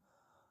been,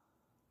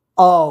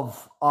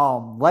 of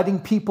letting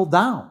people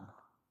down.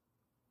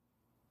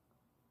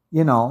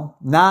 In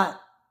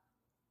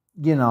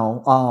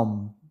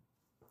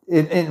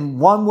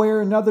one way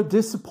or another,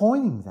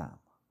 disappointing them.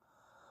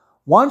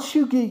 Once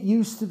you get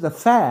used to the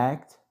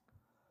fact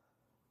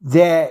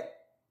that,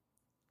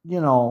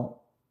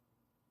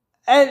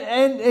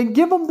 and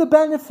give them the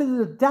benefit of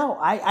the doubt.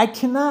 I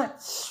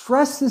cannot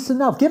stress this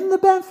enough. Give them the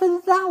benefit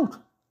of the doubt.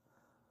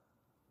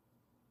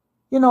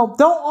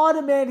 Don't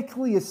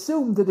automatically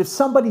assume that if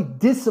somebody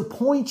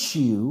disappoints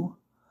you,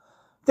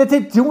 that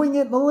they're doing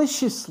it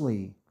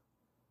maliciously.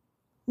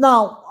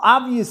 Now,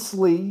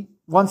 obviously,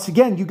 once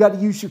again, you got to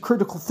use your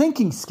critical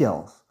thinking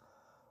skills.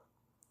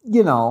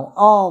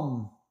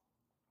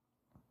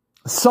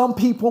 Some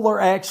people are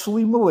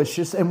actually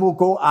malicious and will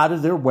go out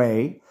of their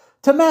way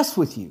to mess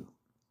with you.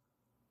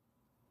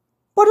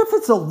 But if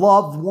it's a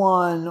loved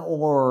one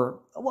or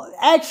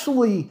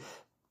actually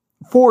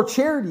for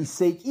charity's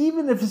sake,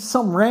 even if it's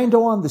some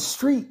rando on the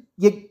street,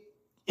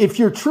 if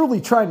you're truly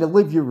trying to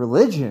live your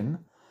religion,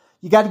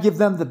 you got to give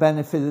them the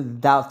benefit of the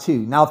doubt too.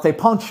 Now, if they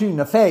punch you in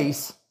the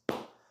face,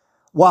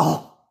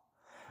 well,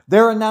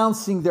 they're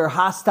announcing their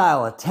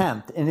hostile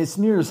attempt. And as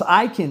near as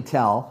I can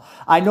tell,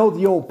 I know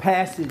the old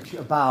passage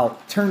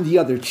about turn the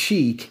other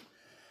cheek.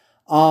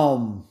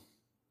 To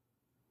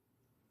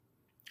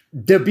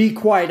be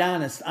quite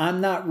honest,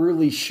 I'm not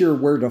really sure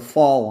where to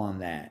fall on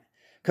that.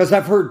 Because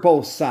I've heard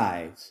both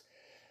sides.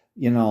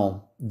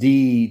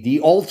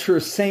 The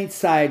ultra saint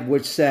side,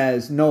 which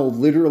says, no,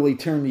 literally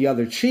turn the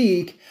other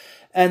cheek.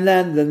 And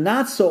then the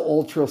not so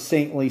ultra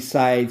saintly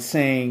side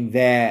saying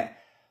that,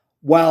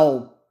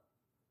 well,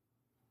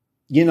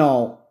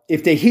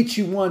 if they hit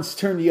you once,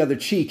 turn the other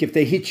cheek. If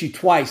they hit you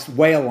twice,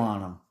 wail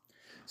on them.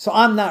 So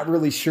I'm not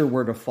really sure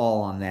where to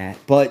fall on that.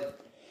 But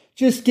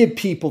just give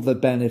people the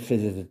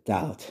benefit of the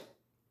doubt.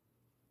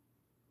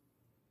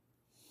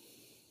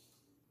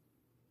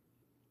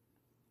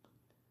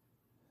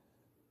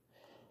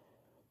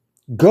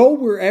 Go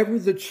wherever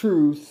the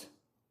truth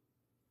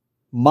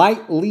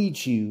might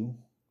lead you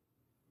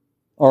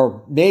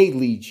or may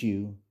lead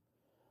you,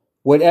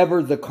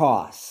 whatever the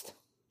cost.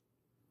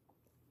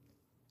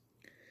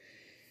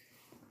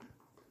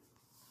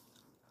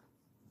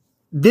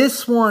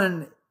 This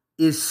one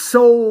is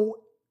so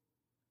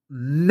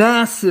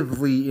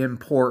massively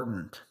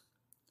important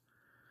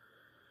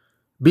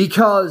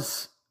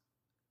because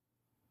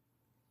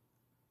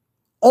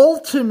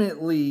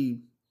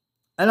ultimately,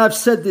 and I've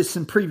said this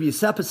in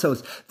previous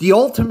episodes, the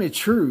ultimate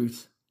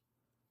truth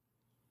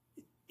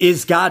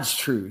is God's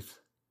truth,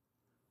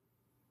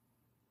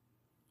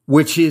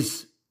 which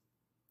is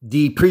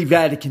the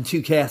pre-Vatican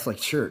II Catholic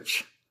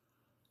Church.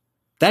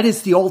 That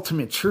is the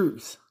ultimate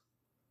truth.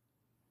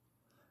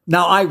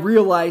 Now, I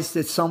realize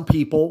that some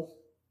people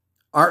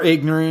are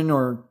ignorant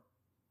or,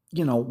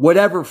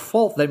 whatever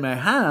fault they may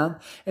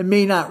have and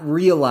may not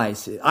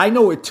realize it. I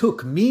know it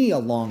took me a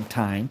long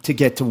time to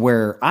get to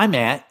where I'm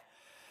at,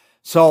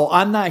 so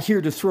I'm not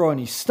here to throw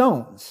any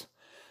stones.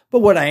 But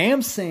what I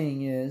am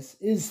saying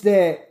is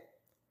that,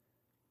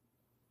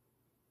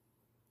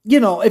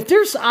 if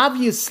there's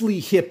obviously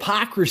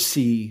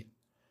hypocrisy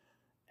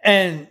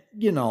and,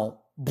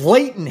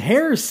 blatant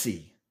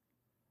heresy,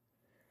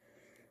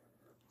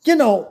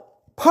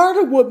 part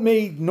of what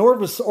made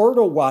Norvis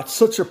Ordo Watch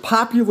such a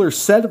popular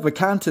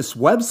Sedevacantist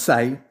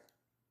website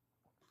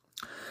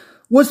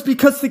was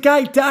because the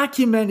guy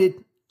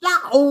documented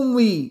not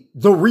only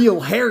the real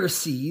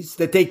heresies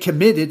that they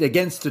committed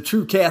against the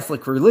true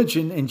Catholic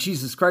religion and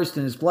Jesus Christ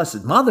and his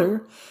Blessed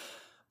Mother,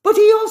 but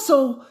he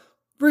also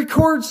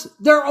records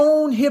their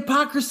own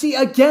hypocrisy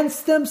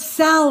against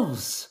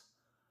themselves.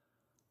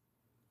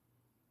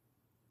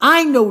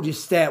 I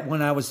noticed that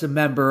when I was a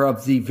member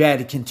of the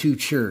Vatican II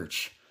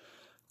Church,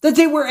 that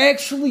they were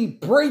actually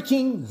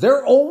breaking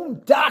their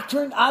own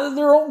doctrine out of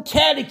their own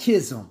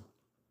catechism.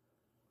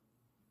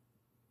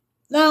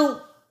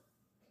 Now,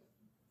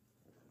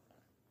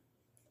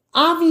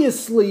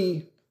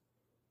 obviously,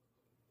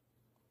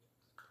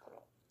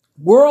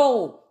 we're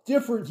all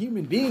different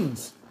human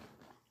beings.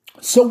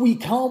 So we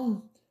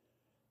come,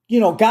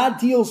 God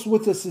deals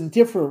with us in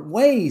different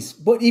ways.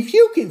 But if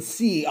you can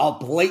see a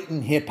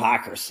blatant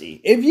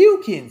hypocrisy, if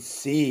you can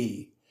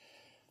see,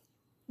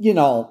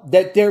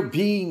 that they're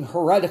being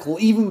heretical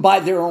even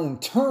by their own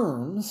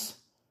terms,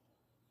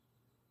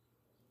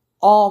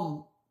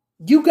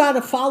 you got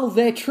to follow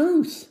that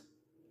truth.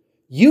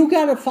 You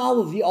got to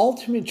follow the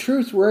ultimate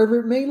truth wherever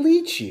it may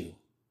lead you,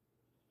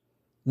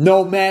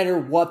 no matter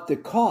what the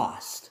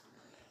cost.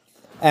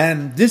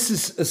 And this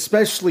is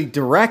especially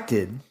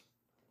directed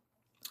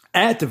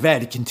at the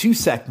Vatican II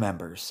sect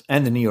members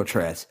and the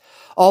Neo-Trads,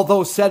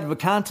 although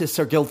Sedevacantists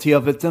are guilty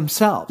of it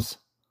themselves.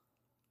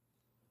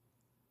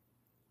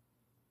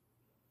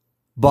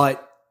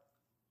 But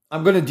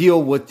I'm going to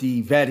deal with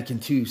the Vatican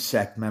II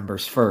sect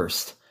members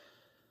first.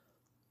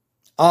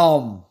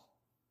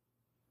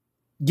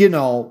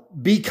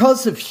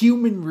 Because of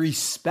human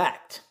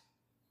respect.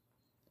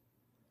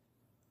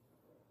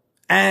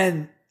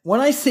 And when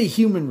I say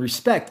human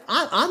respect,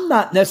 I'm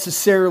not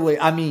necessarily,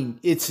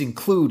 it's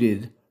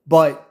included,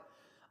 but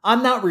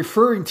I'm not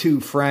referring to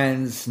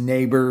friends,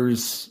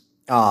 neighbors,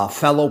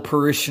 fellow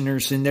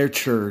parishioners in their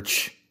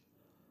church.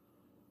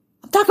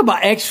 I'm talking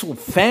about actual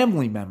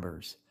family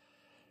members.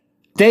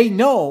 They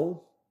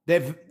know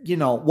that,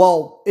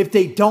 if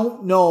they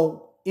don't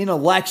know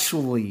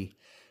intellectually,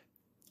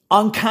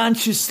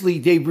 unconsciously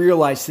they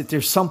realize that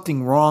there's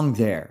something wrong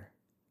there.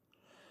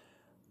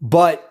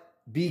 But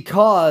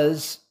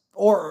because,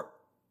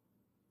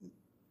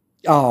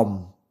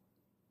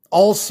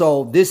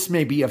 Also, this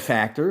may be a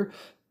factor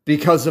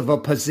because of a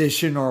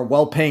position or a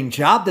well-paying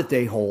job that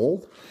they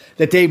hold,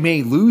 that they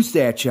may lose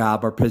that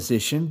job or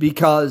position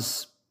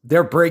because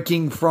they're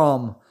breaking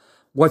from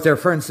what their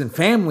friends and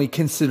family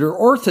consider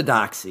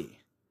orthodoxy.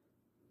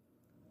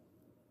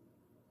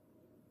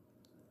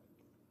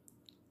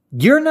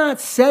 You're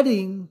not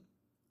setting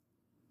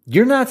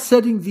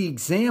the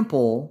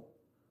example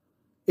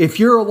if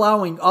you're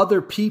allowing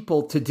other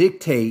people to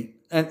dictate.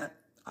 And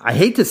I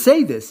hate to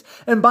say this.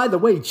 And by the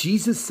way,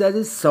 Jesus said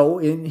it so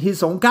in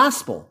his own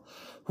gospel.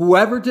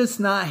 Whoever does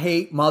not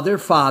hate mother,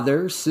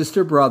 father,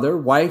 sister, brother,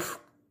 wife,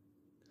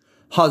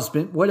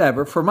 husband,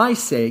 whatever, for my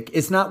sake,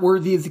 is not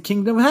worthy of the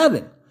kingdom of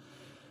heaven.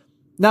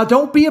 Now,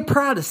 don't be a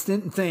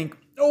Protestant and think,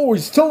 oh,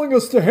 he's telling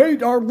us to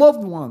hate our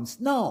loved ones.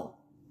 No.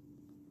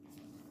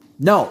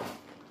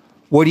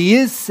 What he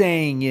is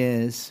saying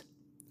is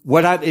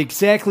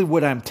exactly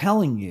what I'm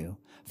telling you.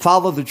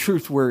 Follow the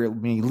truth where it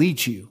may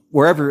lead you,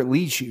 wherever it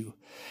leads you.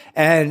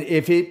 And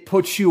if it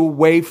puts you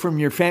away from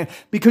your family,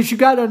 because you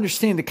got to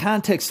understand the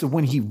context of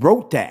when he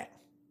wrote that.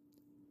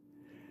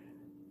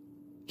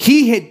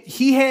 He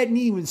hadn't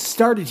even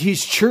started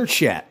his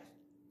church yet.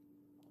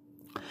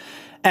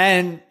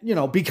 And,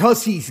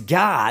 because he's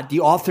God,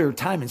 the author of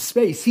time and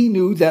space, he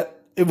knew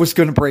that it was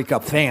going to break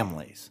up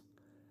families.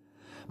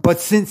 But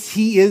since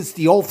he is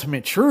the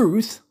ultimate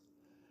truth,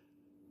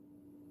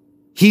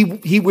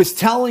 he was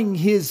telling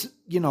his,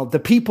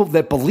 the people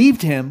that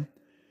believed him,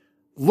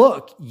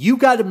 look, you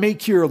got to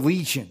make your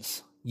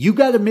allegiance. You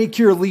got to make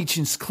your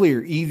allegiance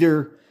clear.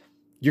 Either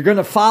you're going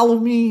to follow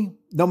me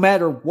no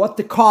matter what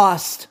the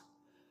cost,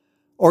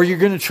 or you're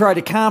going to try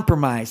to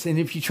compromise. And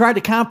if you try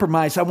to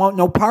compromise, I want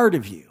no part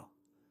of you.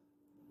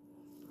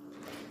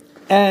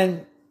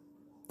 And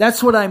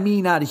that's what I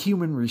mean out of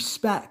human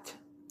respect,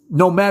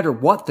 no matter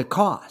what the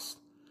cost.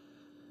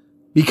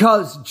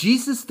 Because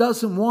Jesus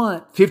doesn't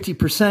want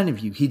 50% of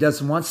you. He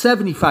doesn't want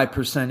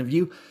 75% of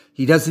you.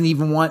 He doesn't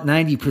even want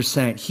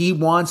 90%. He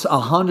wants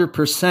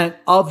 100%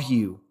 of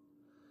you.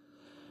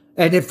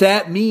 And if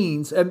that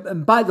means,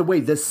 and by the way,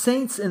 the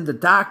saints and the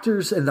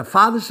doctors and the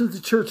fathers of the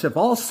church have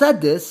all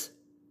said this,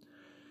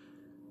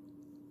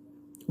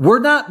 we're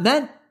not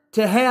meant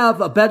to have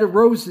a bed of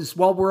roses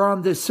while we're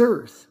on this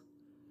earth.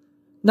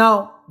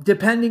 Now,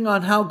 depending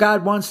on how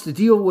God wants to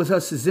deal with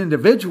us as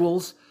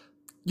individuals,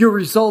 your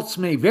results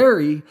may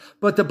vary,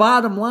 but the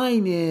bottom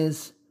line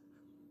is,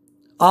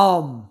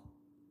 I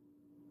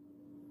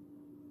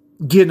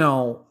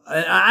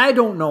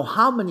don't know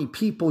how many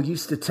people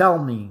used to tell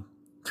me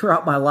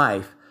throughout my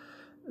life,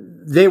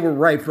 they were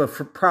right,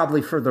 but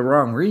probably for the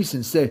wrong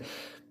reasons. They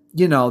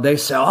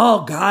say,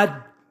 oh,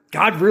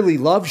 God really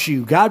loves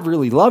you. God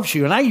really loves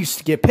you. And I used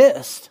to get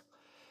pissed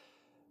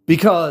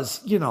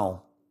because,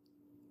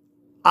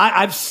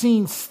 I've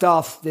seen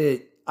stuff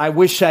that I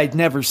wish I'd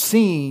never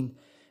seen.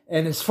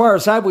 And as far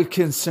as I was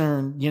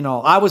concerned,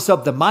 I was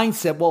of the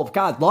mindset, well, if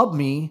God loved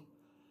me,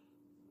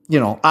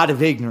 out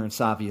of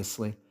ignorance,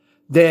 obviously,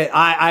 that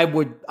I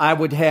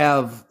would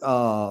have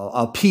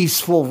a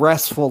peaceful,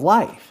 restful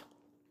life.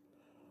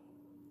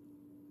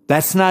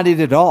 That's not it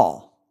at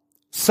all.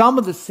 Some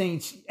of the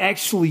saints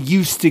actually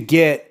used to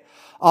get,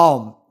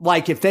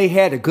 like if they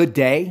had a good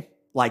day,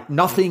 like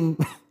nothing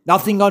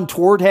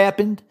untoward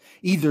happened,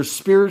 either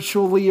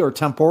spiritually or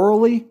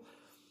temporally,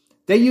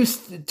 they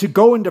used to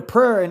go into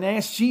prayer and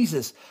ask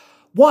Jesus,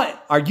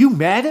 what, are you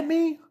mad at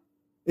me?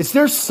 Is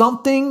there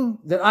something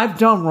that I've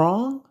done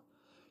wrong?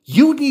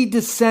 You need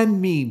to send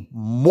me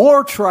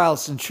more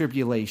trials and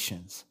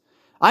tribulations.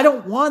 I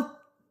don't want,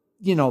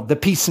 the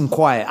peace and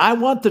quiet. I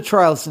want the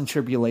trials and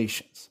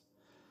tribulations.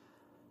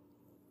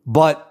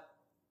 But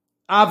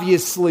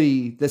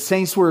obviously, the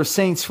saints were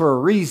saints for a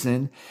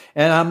reason.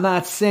 And I'm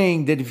not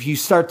saying that if you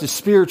start the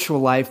spiritual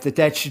life,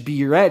 that should be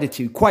your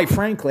attitude. Quite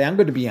frankly, I'm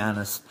going to be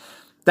honest.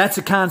 That's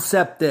a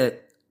concept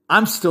that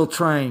I'm still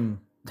trying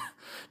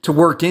to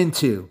work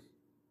into.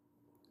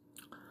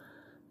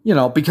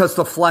 Because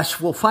the flesh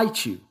will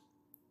fight you.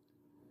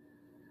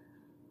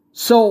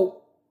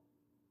 So,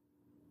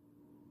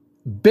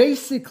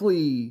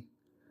 basically,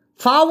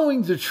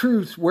 following the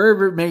truth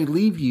wherever it may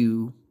leave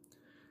you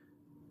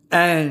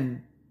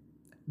and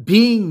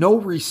being no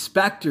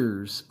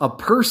respecters of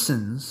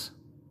persons,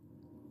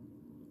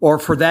 or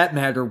for that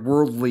matter,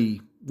 worldly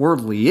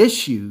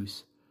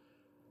issues,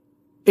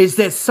 is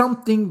that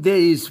something that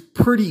is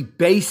pretty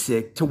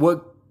basic to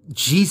what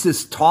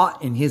Jesus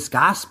taught in his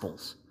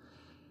Gospels.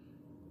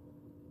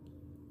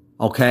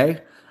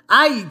 Okay?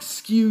 I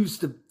excuse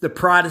the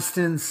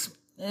Protestants,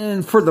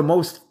 and for the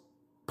most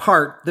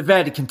part, the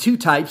Vatican II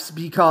types,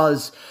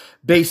 because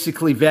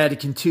basically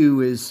Vatican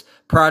II is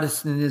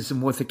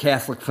Protestantism with a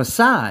Catholic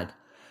facade.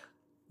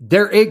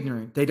 They're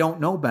ignorant. They don't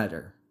know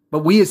better.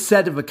 But we as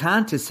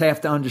Sedevacantists have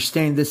to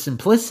understand this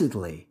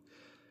implicitly.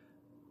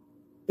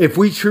 If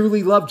we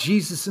truly love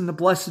Jesus and the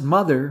Blessed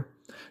Mother,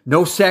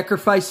 no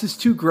sacrifice is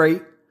too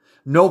great,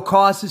 no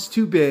cause is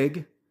too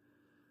big.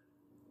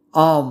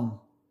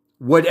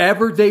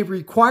 Whatever they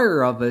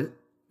require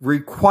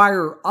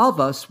of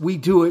us, we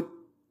do it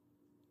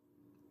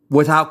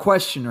without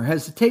question or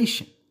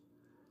hesitation.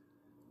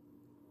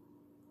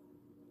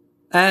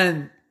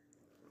 And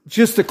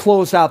just to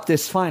close out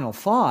this final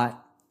thought,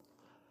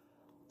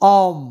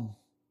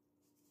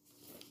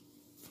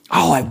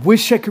 I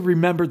wish I could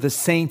remember the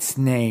saint's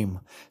name.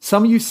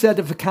 Some of you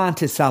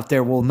sedevacantists out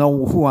there will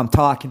know who I'm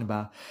talking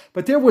about.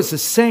 But there was a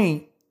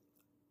saint,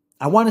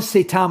 I want to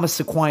say Thomas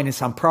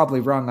Aquinas, I'm probably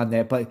wrong on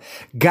that, but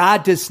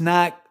God does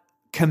not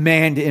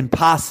command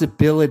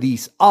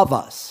impossibilities of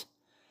us.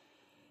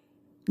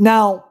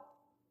 Now,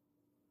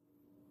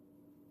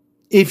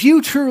 if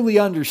you truly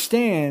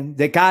understand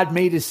that God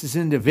made us as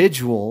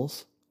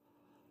individuals,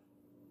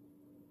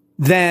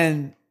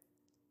 then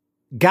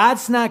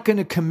God's not going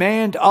to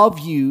command of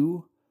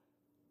you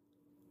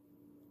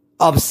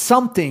of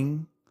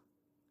something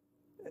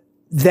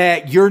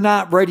that you're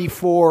not ready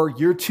for,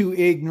 you're too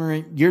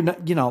ignorant, you're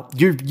not,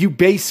 you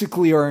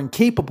basically are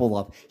incapable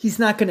of. He's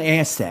not going to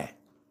ask that.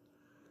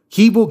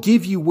 He will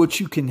give you what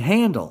you can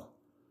handle.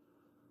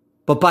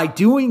 But by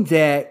doing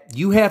that,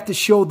 you have to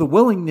show the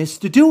willingness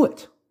to do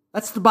it.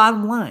 That's the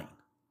bottom line.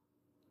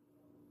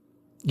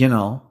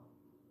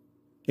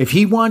 If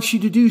he wants you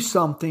to do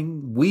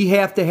something, we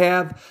have to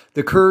have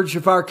the courage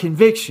of our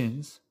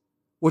convictions,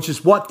 which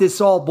is what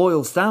this all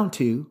boils down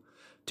to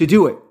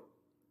do it.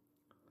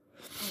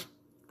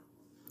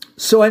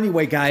 So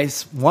anyway,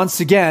 guys, once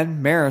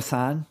again,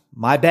 marathon,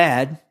 my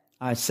bad.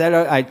 I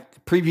said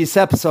previous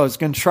episode I was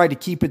going to try to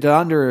keep it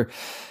under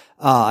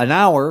an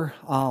hour.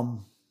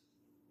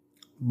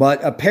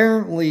 But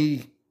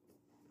apparently,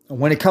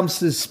 when it comes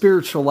to the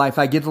spiritual life,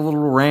 I get a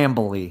little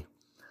rambly.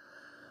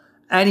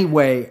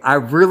 Anyway, I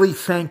really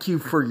thank you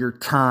for your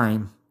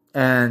time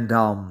and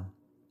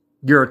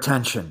your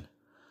attention.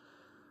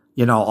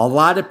 A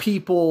lot of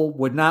people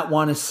would not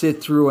want to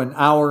sit through an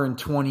hour and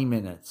 20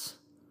 minutes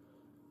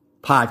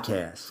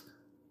podcast.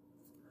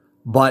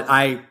 But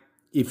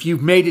if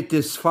you've made it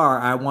this far,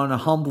 I want to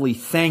humbly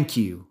thank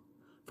you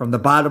from the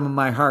bottom of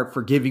my heart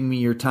for giving me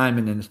your time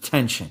and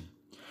attention.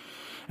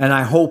 And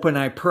I hope and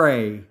I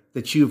pray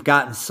that you've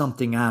gotten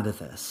something out of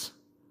this.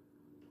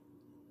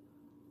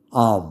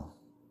 I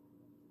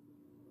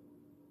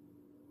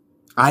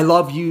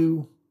love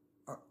you.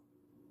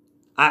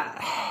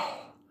 I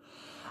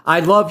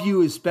love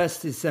you as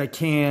best as I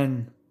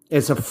can,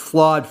 as a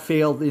flawed,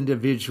 failed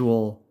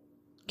individual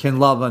can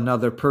love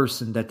another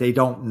person that they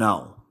don't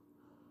know.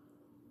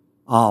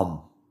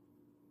 I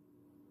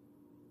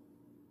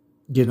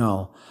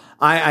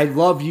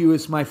love you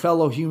as my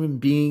fellow human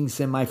beings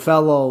and my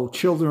fellow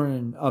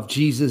children of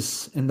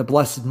Jesus and the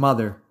Blessed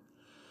Mother.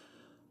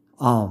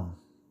 And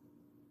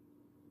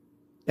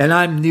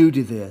I'm new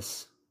to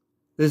this.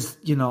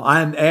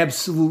 I'm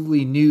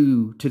absolutely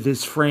new to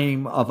this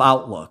frame of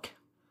outlook.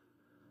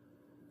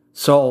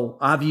 So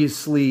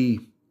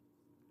obviously,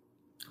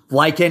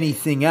 like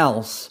anything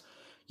else,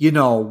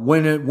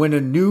 when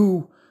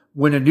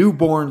a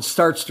newborn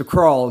starts to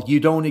crawl, you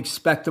don't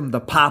expect them to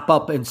pop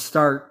up and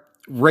start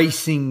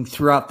racing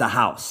throughout the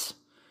house.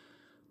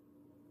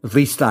 At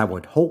least I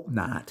would hope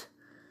not.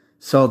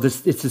 So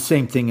it's the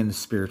same thing in the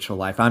spiritual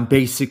life. I'm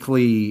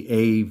basically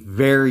a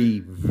very,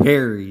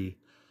 very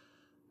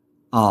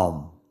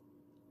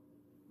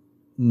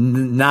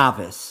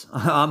novice.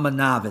 I'm a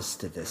novice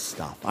to this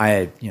stuff.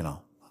 I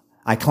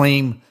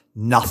claim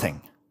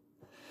nothing.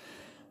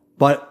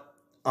 But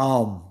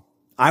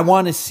I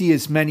want to see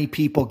as many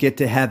people get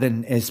to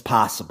heaven as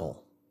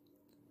possible.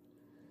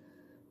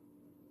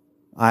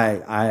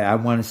 I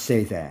want to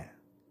say that.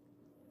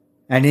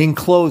 And in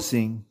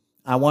closing,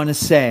 I want to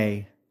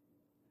say,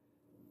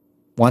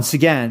 once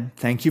again,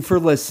 thank you for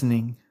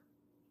listening.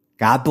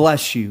 God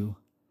bless you.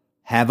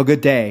 Have a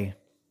good day.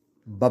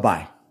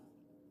 Bye-bye.